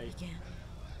spirit away.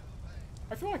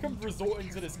 I feel like I'm resorting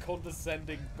to this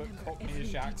condescending but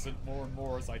Cockneyish accent more and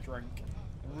more as I drink.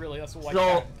 And really, that's all I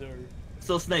can do.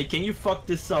 So Snake, can you fuck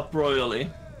this up royally?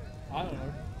 I don't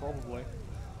know, probably.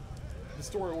 The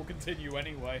story will continue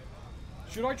anyway.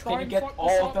 Should I try Can you and get fuck this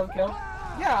all of up? them killed?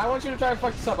 Yeah, I want you to try and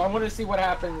fuck this up. I want to see what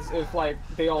happens if, like,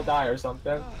 they all die or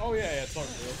something. Oh yeah, totally,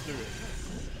 let's do it.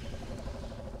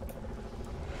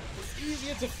 It's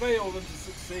easier to fail than to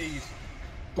succeed.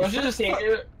 Don't you just hate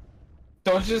it?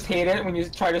 Don't you just hate it when you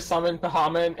try to summon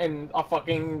Bahamut and a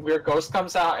fucking weird ghost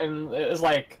comes out and is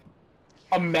like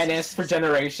a menace for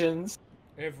generations?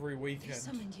 Every weekend.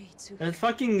 And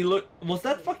fucking look, was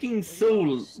that fucking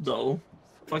Soul though?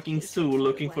 Fucking Soul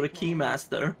looking for the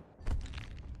Keymaster.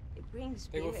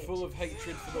 They were full of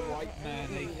hatred for the white man,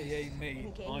 aka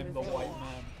me. I'm the white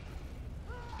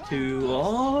man. To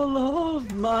all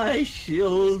of my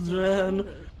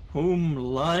children, whom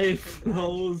life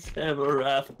knows ever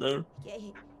after.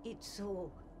 Itso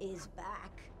is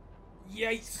back.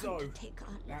 Yateso! Take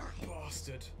on That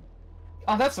bastard.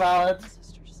 Oh, that's valid.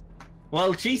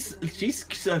 Well, she's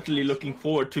certainly looking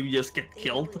forward to just get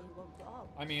killed.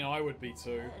 I mean, I would be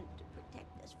too.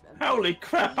 Holy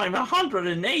crap, I'm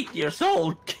 108 years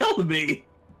old! Kill me!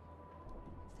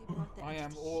 I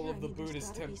am all of the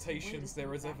Buddhist temptations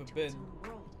there has ever been.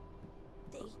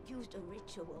 They used a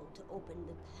ritual to open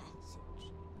the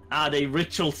passage. Ah, they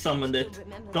ritual summoned it.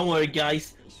 Don't worry,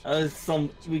 guys.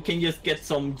 We can just get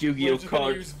some Yu-Gi-Oh We're just gonna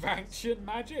cards. use Vancian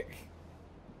magic?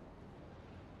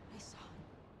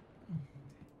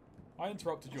 I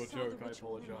interrupted your joke, I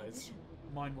apologize.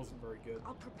 Mine wasn't very good.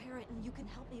 I'll prepare it and you can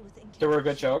help me with There were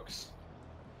good jokes.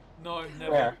 No,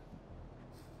 never. Where?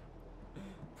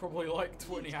 Probably like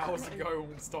 20 hours ago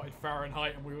when we started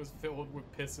Fahrenheit and we was filled with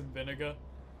piss and vinegar.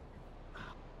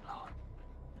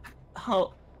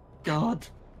 Oh, God.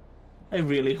 I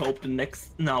really hope the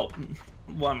next... No,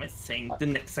 what am I saying? The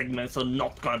next segments are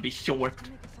not gonna be short.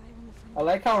 I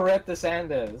like how red the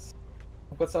sand is.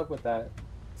 What's up with that?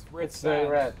 It's very sand.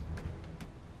 red.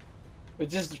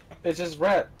 It's just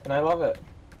red, and I love it.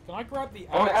 Can I grab the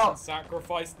Oh, axe ow. and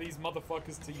sacrifice these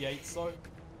motherfuckers to Yateso?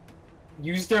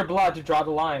 Use their blood to draw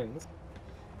the lines.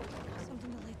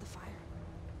 something to light the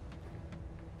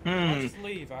fire. I'll just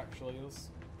leave, actually.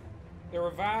 There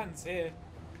are vans here.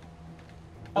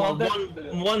 Well, that-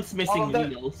 one's missing that-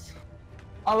 wheels.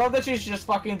 I love that she's just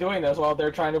fucking doing this while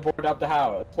they're trying to board up the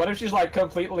house. What if she's like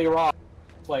completely wrong?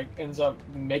 Like ends up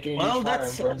making a Well, huge fire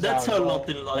that's- and burns that's down her the lot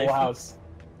in whole life. house.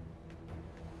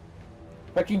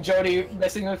 Fucking Jodie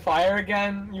messing with fire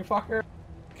again, you fucker.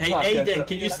 Hey, Not good. Aiden,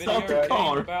 can you That's start video the game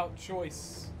car? About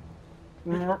choice.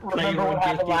 Remember what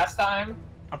happened last time?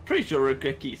 I'm pretty sure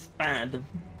Rikiki's banned.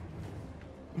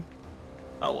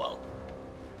 Oh well.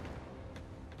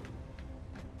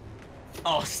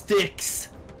 Oh, sticks!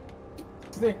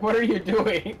 Nick, what are you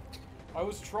doing? I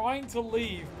was trying to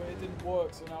leave, but it didn't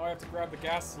work, so now I have to grab the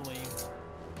gasoline.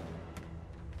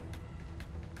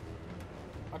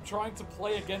 I'm trying to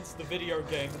play against the video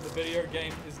game, and the video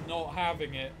game is not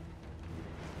having it.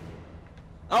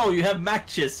 Oh, you have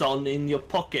matches on in your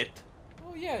pocket.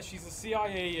 Oh yeah, she's a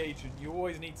CIA agent. You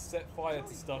always need to set fire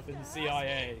to stuff in the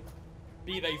CIA.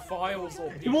 Be they files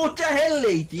or people. What the hell,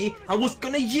 lady? I was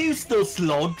gonna use those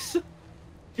logs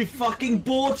to fucking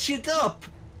board shit up.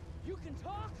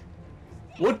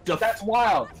 What the That's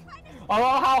wild. I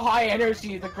love how high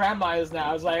energy the grandma is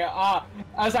now. It's like,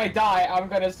 as I die, I'm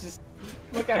gonna just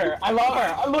look at her. I love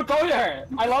her. Look, go to her.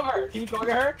 I love her. Can you go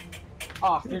to her?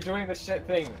 Oh, you're doing the shit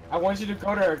thing. I want you to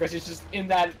go to her because she's just in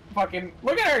that fucking.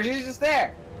 Look at her. She's just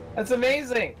there. That's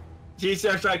amazing. She's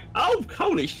just like, oh,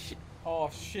 holy shit. Oh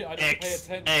shit, I didn't pay X,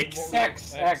 attention. X. What was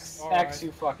X, it? X, Alright. X,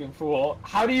 you fucking fool.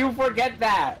 How do you forget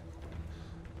that?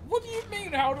 What do you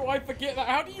mean, how do I forget that?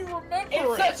 How do you remember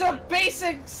It's it? such a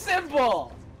basic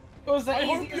symbol. It was the I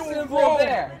hope easiest you're symbol wrong.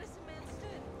 there.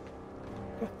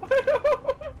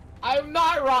 I'm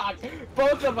not wrong.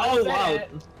 Both of us Oh said wow. it.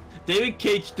 David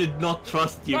Cage did not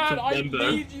trust you Man, to I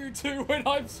remember. need you to when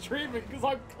I'm streaming because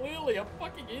I'm clearly a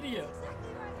fucking idiot.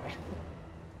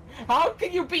 How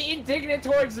can you be indignant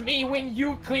towards me when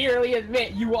you clearly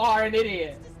admit you are an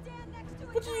idiot?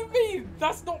 What do you mean?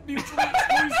 That's not mutually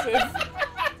exclusive.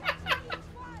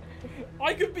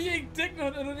 I could be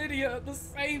indignant and an idiot at the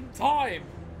same time.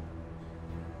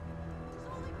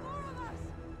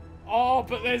 Oh,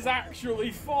 but there's actually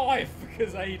 5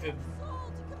 because Aiden.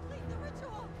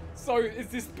 So, is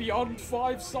this beyond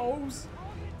 5 souls?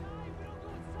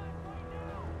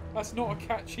 That's not a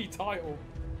catchy title.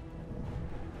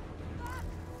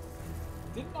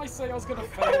 Didn't I say I was gonna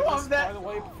fail this, by the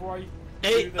way, before I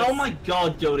Hey, do this? oh my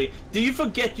god, Jody. Do you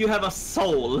forget you have a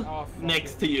soul Oh, fuck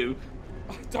next it. to you?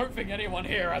 I don't think anyone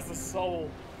here has a soul.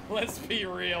 Let's be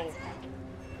real.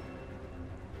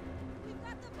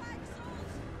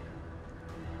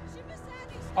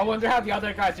 I wonder how the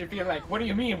other guys are feeling like, what do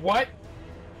you mean, what?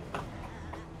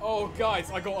 Oh,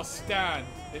 guys, I got a stand.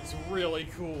 It's really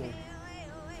cool.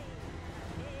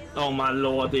 Oh my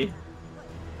lordy.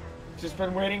 She's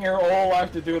been waiting her whole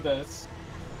life to do this.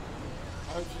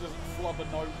 I hope she doesn't flub a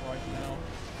note right now.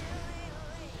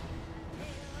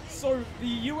 So, the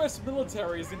US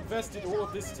military has invested all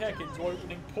of this tech into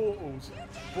opening portals,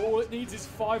 but all it needs is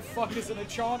 5 fuckers and a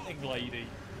chanting lady.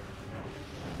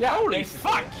 Yeah, holy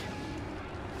Basically. fuck!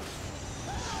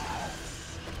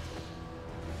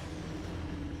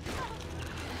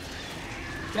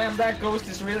 Damn, that ghost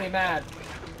is really mad.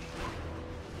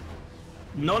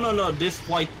 No, this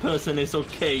white person is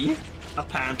okay,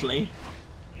 apparently.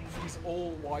 She's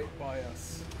all white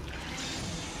bias.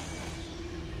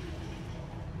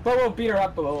 But we'll beat her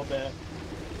up a little bit.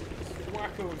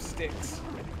 Wacko with sticks.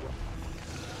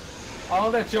 I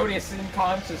know that Jody is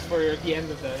unconscious for the end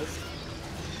of this.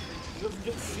 She doesn't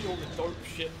get to see all the dope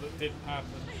shit that didn't happen.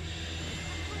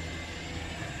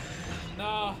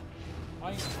 Nah,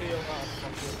 I ain't feel that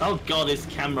fucking. Oh god, his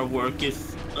camera work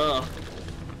is... ugh.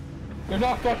 You're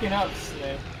not fucking up,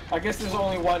 Snake. I guess there's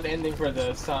only one ending for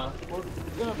this, huh? We're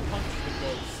gonna punch the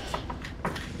ghost.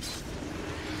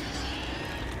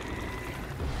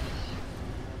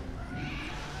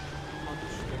 Punch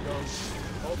the ghost.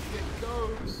 Off it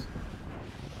goes.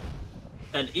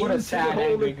 And What a into sad the hole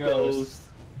angry it goes. ghost.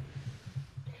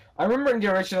 I remember in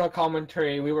the original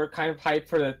commentary, we were kind of hyped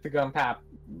for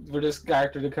for this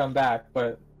character to come back,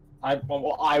 but I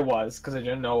was, because I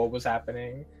didn't know what was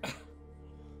happening.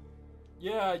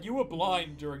 Yeah, you were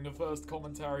blind during the first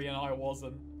commentary and I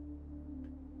wasn't.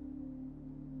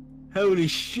 Holy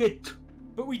shit.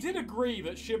 But we did agree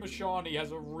that Shimashani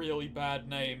has a really bad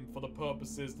name for the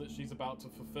purposes that she's about to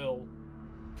fulfill.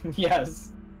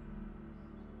 Yes.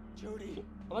 Jody.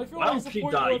 And I feel Well, like it's she a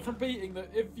point died. word from beating that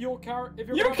if your character...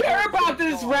 You care about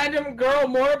this random girl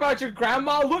more about your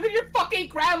grandma? Look at your fucking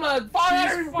grandma! Follow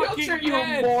She's her in fucking wheelchair, you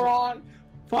dead. moron!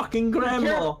 Fucking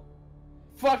grandma.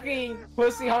 Fucking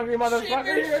pussy hungry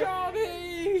motherfucker!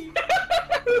 Shimashani!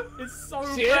 It's so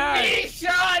Shimmy bad!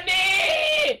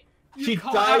 Shani! You She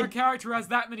can't have a died. character who has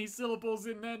that many syllables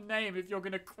in their name if you're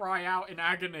gonna cry out in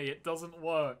agony. It doesn't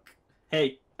work.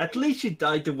 Hey, at least she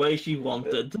died the way she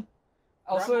wanted.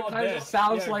 Also, it Grandma kind dead. of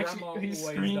sounds Yeah, like Grandma he's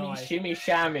always screaming die. shimmy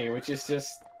shammy, which is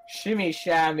just shimmy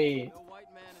shammy. No white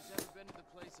man has ever been to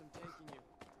the place I'm taking you.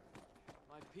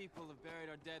 My people have buried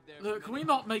our dead there. Look, can we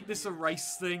not make this a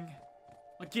race thing?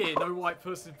 I get it, no white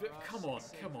person. But come on,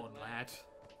 lad.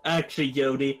 Actually,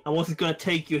 Jody, I wasn't gonna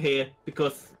take you here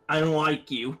because I don't like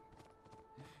you.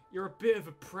 You're a bit of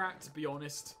a prat, to be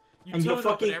honest. You And you're turned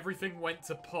up and fucking- everything went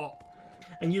to pot.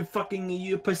 And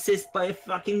you persist by a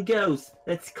fucking ghost.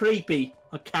 That's creepy,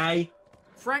 okay?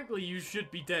 Frankly, you should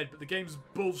be dead, but the game's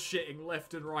bullshitting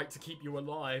left and right to keep you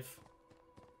alive.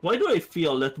 Why do I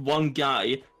feel that one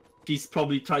guy she's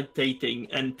probably tried dating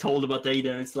and told about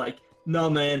Ada and it's like, no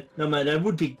man, that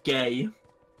would be gay.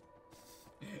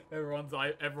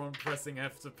 Everyone pressing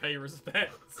F to pay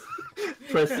respects.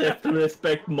 Press F to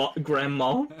respect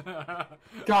grandma.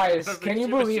 Guys, I don't can you think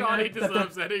believe Shimashani it? That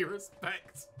deserves any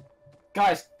respect.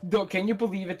 Guys, can you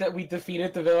believe it that we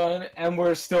defeated the villain and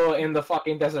we're still in the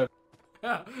fucking desert?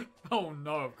 Oh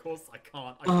no, of course I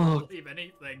can't. I Oh. can't believe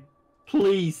anything.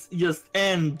 Please, just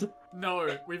end.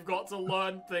 No, we've got to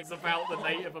learn things about the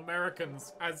Native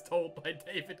Americans, as told by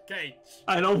David Cage.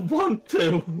 I don't want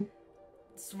to.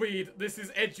 Swede, this is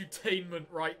edutainment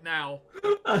right now.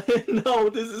 No,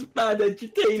 this is bad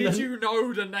entertainment. Did you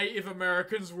know the Native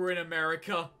Americans were in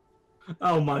America?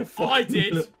 Oh my fucking... I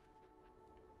did.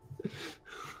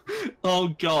 Oh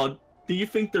god. Do you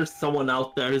think there's someone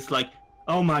out there who's like,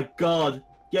 oh my god,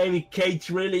 David Cage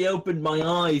really opened my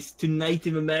eyes to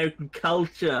Native American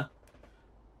culture.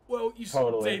 Well, you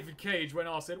saw David Cage when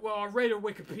I said, well, I read a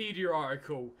Wikipedia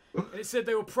article, and it said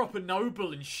they were proper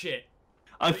noble and shit.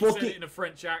 I He said fucking, it in a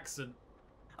French accent.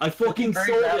 I fucking saw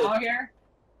it. Here?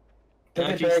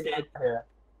 Yeah, she's dead.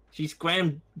 She's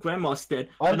grandma's dead.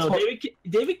 Oh, no,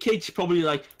 David Cage probably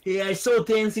like, yeah, I saw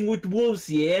Dancing with Wolves,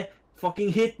 yeah?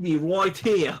 Fucking hit me right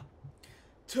here.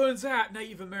 Turns out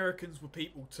Native Americans were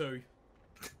people too.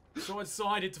 So I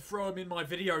decided to throw them in my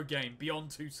video game,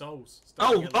 Beyond Two Souls.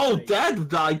 Dad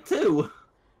died too.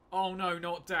 Oh no,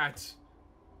 not Dad.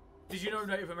 Did you know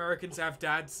Native Americans have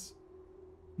dads?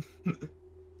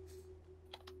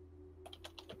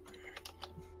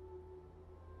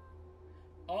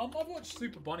 I've watched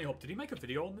Super Bunny Hop. Did he make a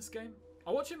video on this game?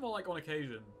 I watch him more like on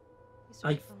occasion.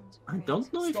 I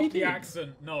don't know if he Stop the did.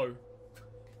 accent, no.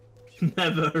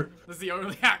 Never. That's the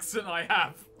only accent I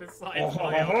have besides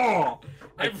my own.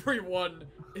 Everyone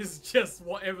is just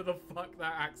whatever the fuck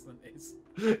that accent is.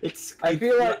 I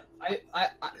feel like I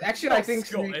think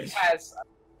Scottish. Snake has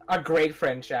a great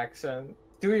French accent.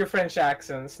 Do your French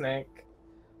accent, Snake.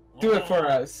 Do it for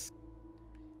us.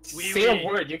 Say a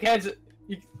word. You can't.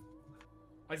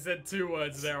 I said 2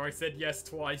 words there. I said yes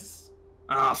twice.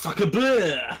 Ah, fuck a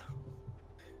blur.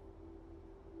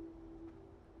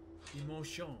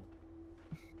 Emotion.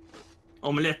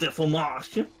 Omelette de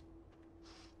fromage. It's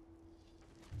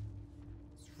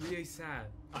really sad.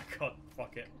 I can't.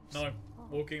 Fuck it. No.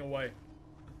 Walking away.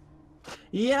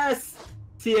 Yes.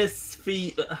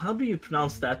 CSV. How do you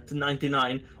pronounce that?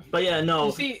 99. But yeah, no.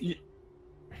 You see,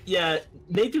 yeah,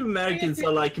 Native Americans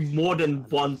are like more than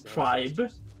one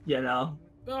tribe. You know.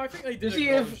 No, I think they did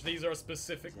acknowledge these are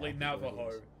specifically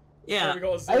Navajo. Yeah. So we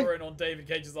got a zero in on David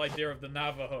Cage's idea of the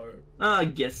Navajo. I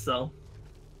guess so.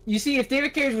 You see, if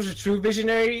David Cage was a true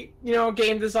visionary, you know,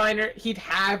 game designer, he'd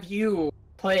have you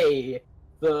play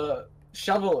the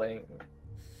shoveling.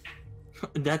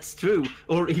 That's true.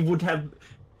 Or he would have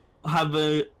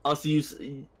us use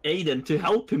Aiden to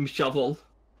help him shovel.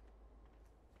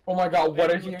 Oh my god, what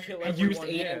if you used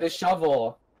Aiden to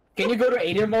shovel? Can you go to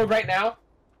Aiden mode right now?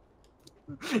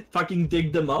 Fucking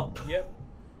dig them up. Yep.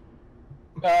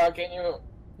 Can you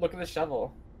look at the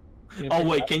shovel? Oh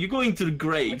wait, can you go into the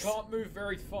graves? I can't move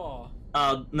very far.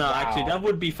 No, actually, that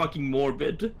would be fucking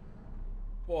morbid.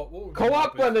 What would be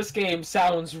Co-op morbid? on this game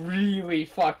sounds really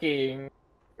fucking,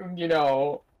 you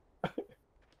know,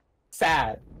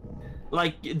 sad.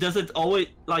 Like, does it always,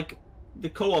 like, the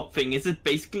co-op thing, is it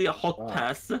basically a hot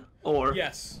pass? Or...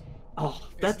 Yes. Oh,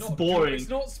 that's boring. It's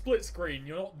not split screen,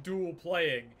 you're not dual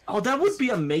playing. Oh, that would be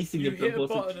amazing You if hit that a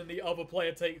wasn't... button and the other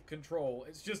player takes control.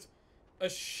 It's just a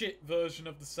shit version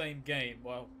of the same game.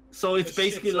 Well, So it's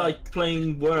basically like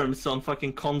playing Worms on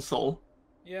fucking console.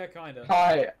 yeah, kinda.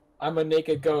 Hi, I'm a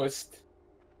naked ghost.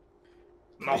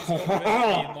 Please come visit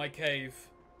me in my cave.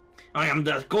 I am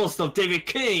the ghost of David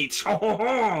Cage!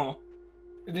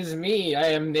 It is me, I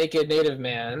am Naked Native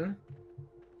Man.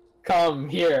 Come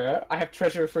here, I have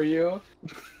treasure for you.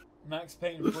 Max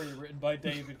Payne 3, written by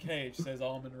David Cage, says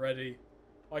Armin ready.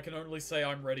 I can only say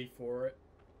I'm ready for it.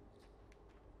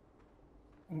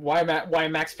 Why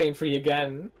Max Payne free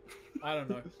again? I don't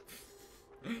know.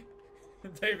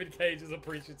 David Cage is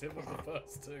appreciative of the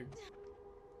first two.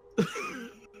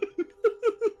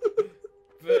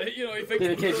 But, you know, he thinks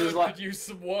David Cage is like... could use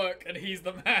some work, and he's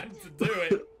the man to do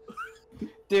it.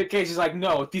 David Cage is like,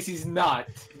 no, this is not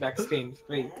Max Payne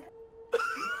 3.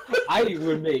 I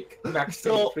would make Max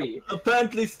Payne 3.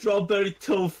 Apparently Strawberry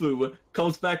Tofu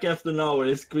comes back after an hour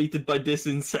and is greeted by this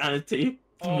insanity.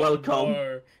 Oh, Welcome.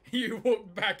 No. You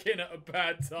walked back in at a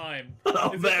bad time.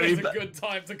 Oh, It's a good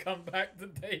time to come back to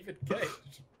David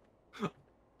Cage.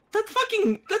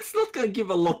 That's not gonna give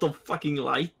a lot of fucking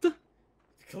light.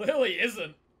 Clearly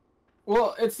isn't.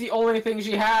 Well, it's the only thing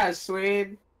she has,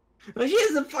 Swede. She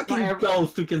is a fucking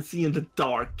ghost who can see in the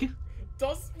dark.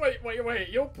 Wait,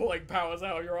 you're pulling powers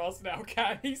out of your ass now.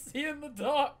 Can he see in the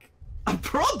dark?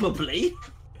 Probably.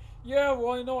 Yeah,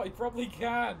 why not? He probably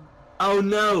can. Oh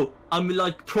no, I'm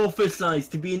like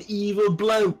prophesized to be an evil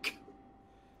bloke.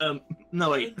 No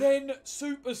wait. And then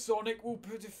Supersonic will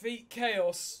defeat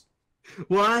Chaos.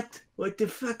 What? What the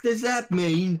fuck does that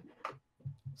mean?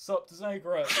 Sup,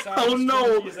 TehSnakerer. Oh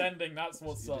no! Is ending. That's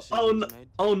what's up.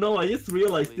 Oh no! I just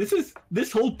realized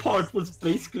this whole part was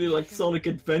basically like Sonic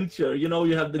Adventure. You know,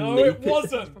 you have the No, it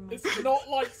wasn't. It's not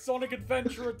like Sonic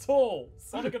Adventure at all.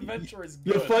 Sonic Adventure is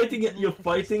good. You're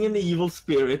fighting an evil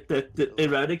spirit that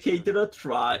eradicated a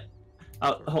tribe,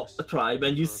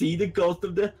 and you see the ghost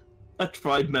of a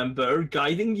tribe member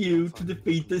guiding you to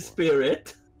defeat the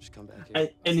spirit. And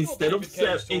instead of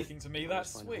talking to me,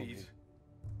 that's sweet.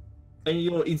 And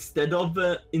you know, instead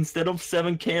of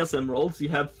 7 Chaos Emeralds, you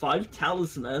have 5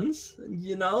 Talismans.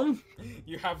 You know.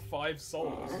 You have 5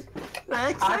 souls.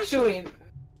 Actually,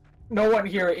 no one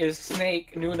here is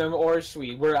Snake, Noonem, or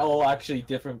Sweet. We're all actually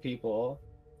different people.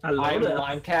 Hello I'm there.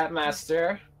 Lime Cat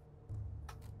Master.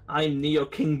 I'm Neo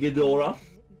King Ghidorah.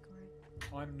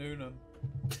 I'm Noonem.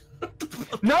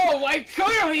 No, I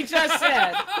clearly just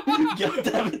said. God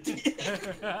damn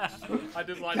it! I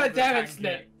did like God the damn it, tank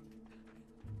Snake.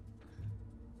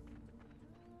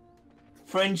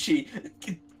 Frenchie.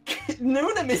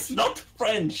 Noonem is not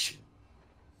French.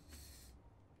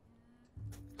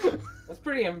 That's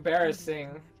pretty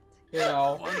embarrassing. You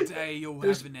know. One day you'll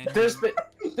There's, have an end.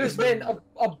 there's been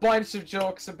a bunch of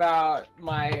jokes about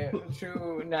my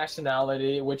true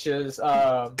nationality, which is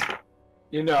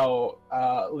you know,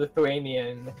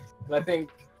 Lithuanian. And I think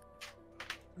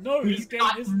No, this game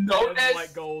not isn't better than noticed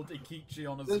White Gold Ikichi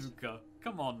Onizuka.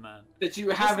 Come on, man. that you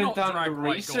haven't not done the drag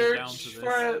White Gold down research to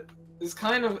for it is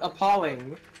kind of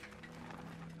appalling.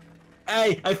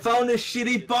 Hey, I found a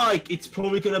shitty bike. It's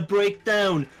probably gonna break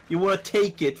down. You wanna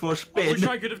take it for a I spin? wish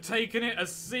I could have taken it a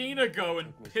scene ago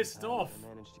and pissed off.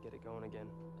 Managed to get it going again.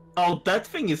 Oh, that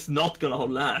thing is not gonna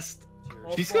last.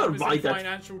 Our She's gonna farm is in ride that.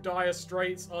 financial dire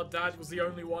straits. Our dad was the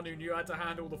only one who knew how to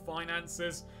handle the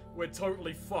finances. We're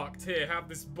totally fucked. Here, have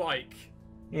this bike.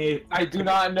 Hey, I do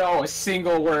not know a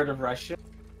single word of Russian.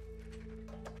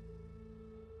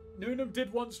 Noonem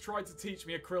did once try to teach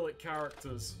me acrylic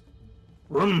characters.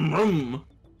 rum rum.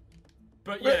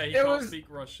 But yeah, he It can't was- speak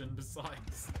Russian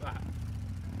besides that.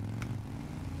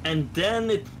 And then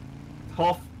it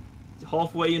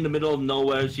halfway in the middle of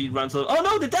nowhere, she runs out. Oh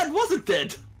no, the dad wasn't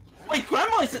dead. Wait,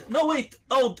 grandma is no wait.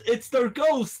 Oh, it's their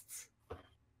ghosts.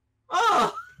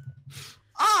 Ah,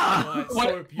 ah. Oh, it's What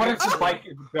so if the beautiful. bike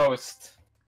is a ghost?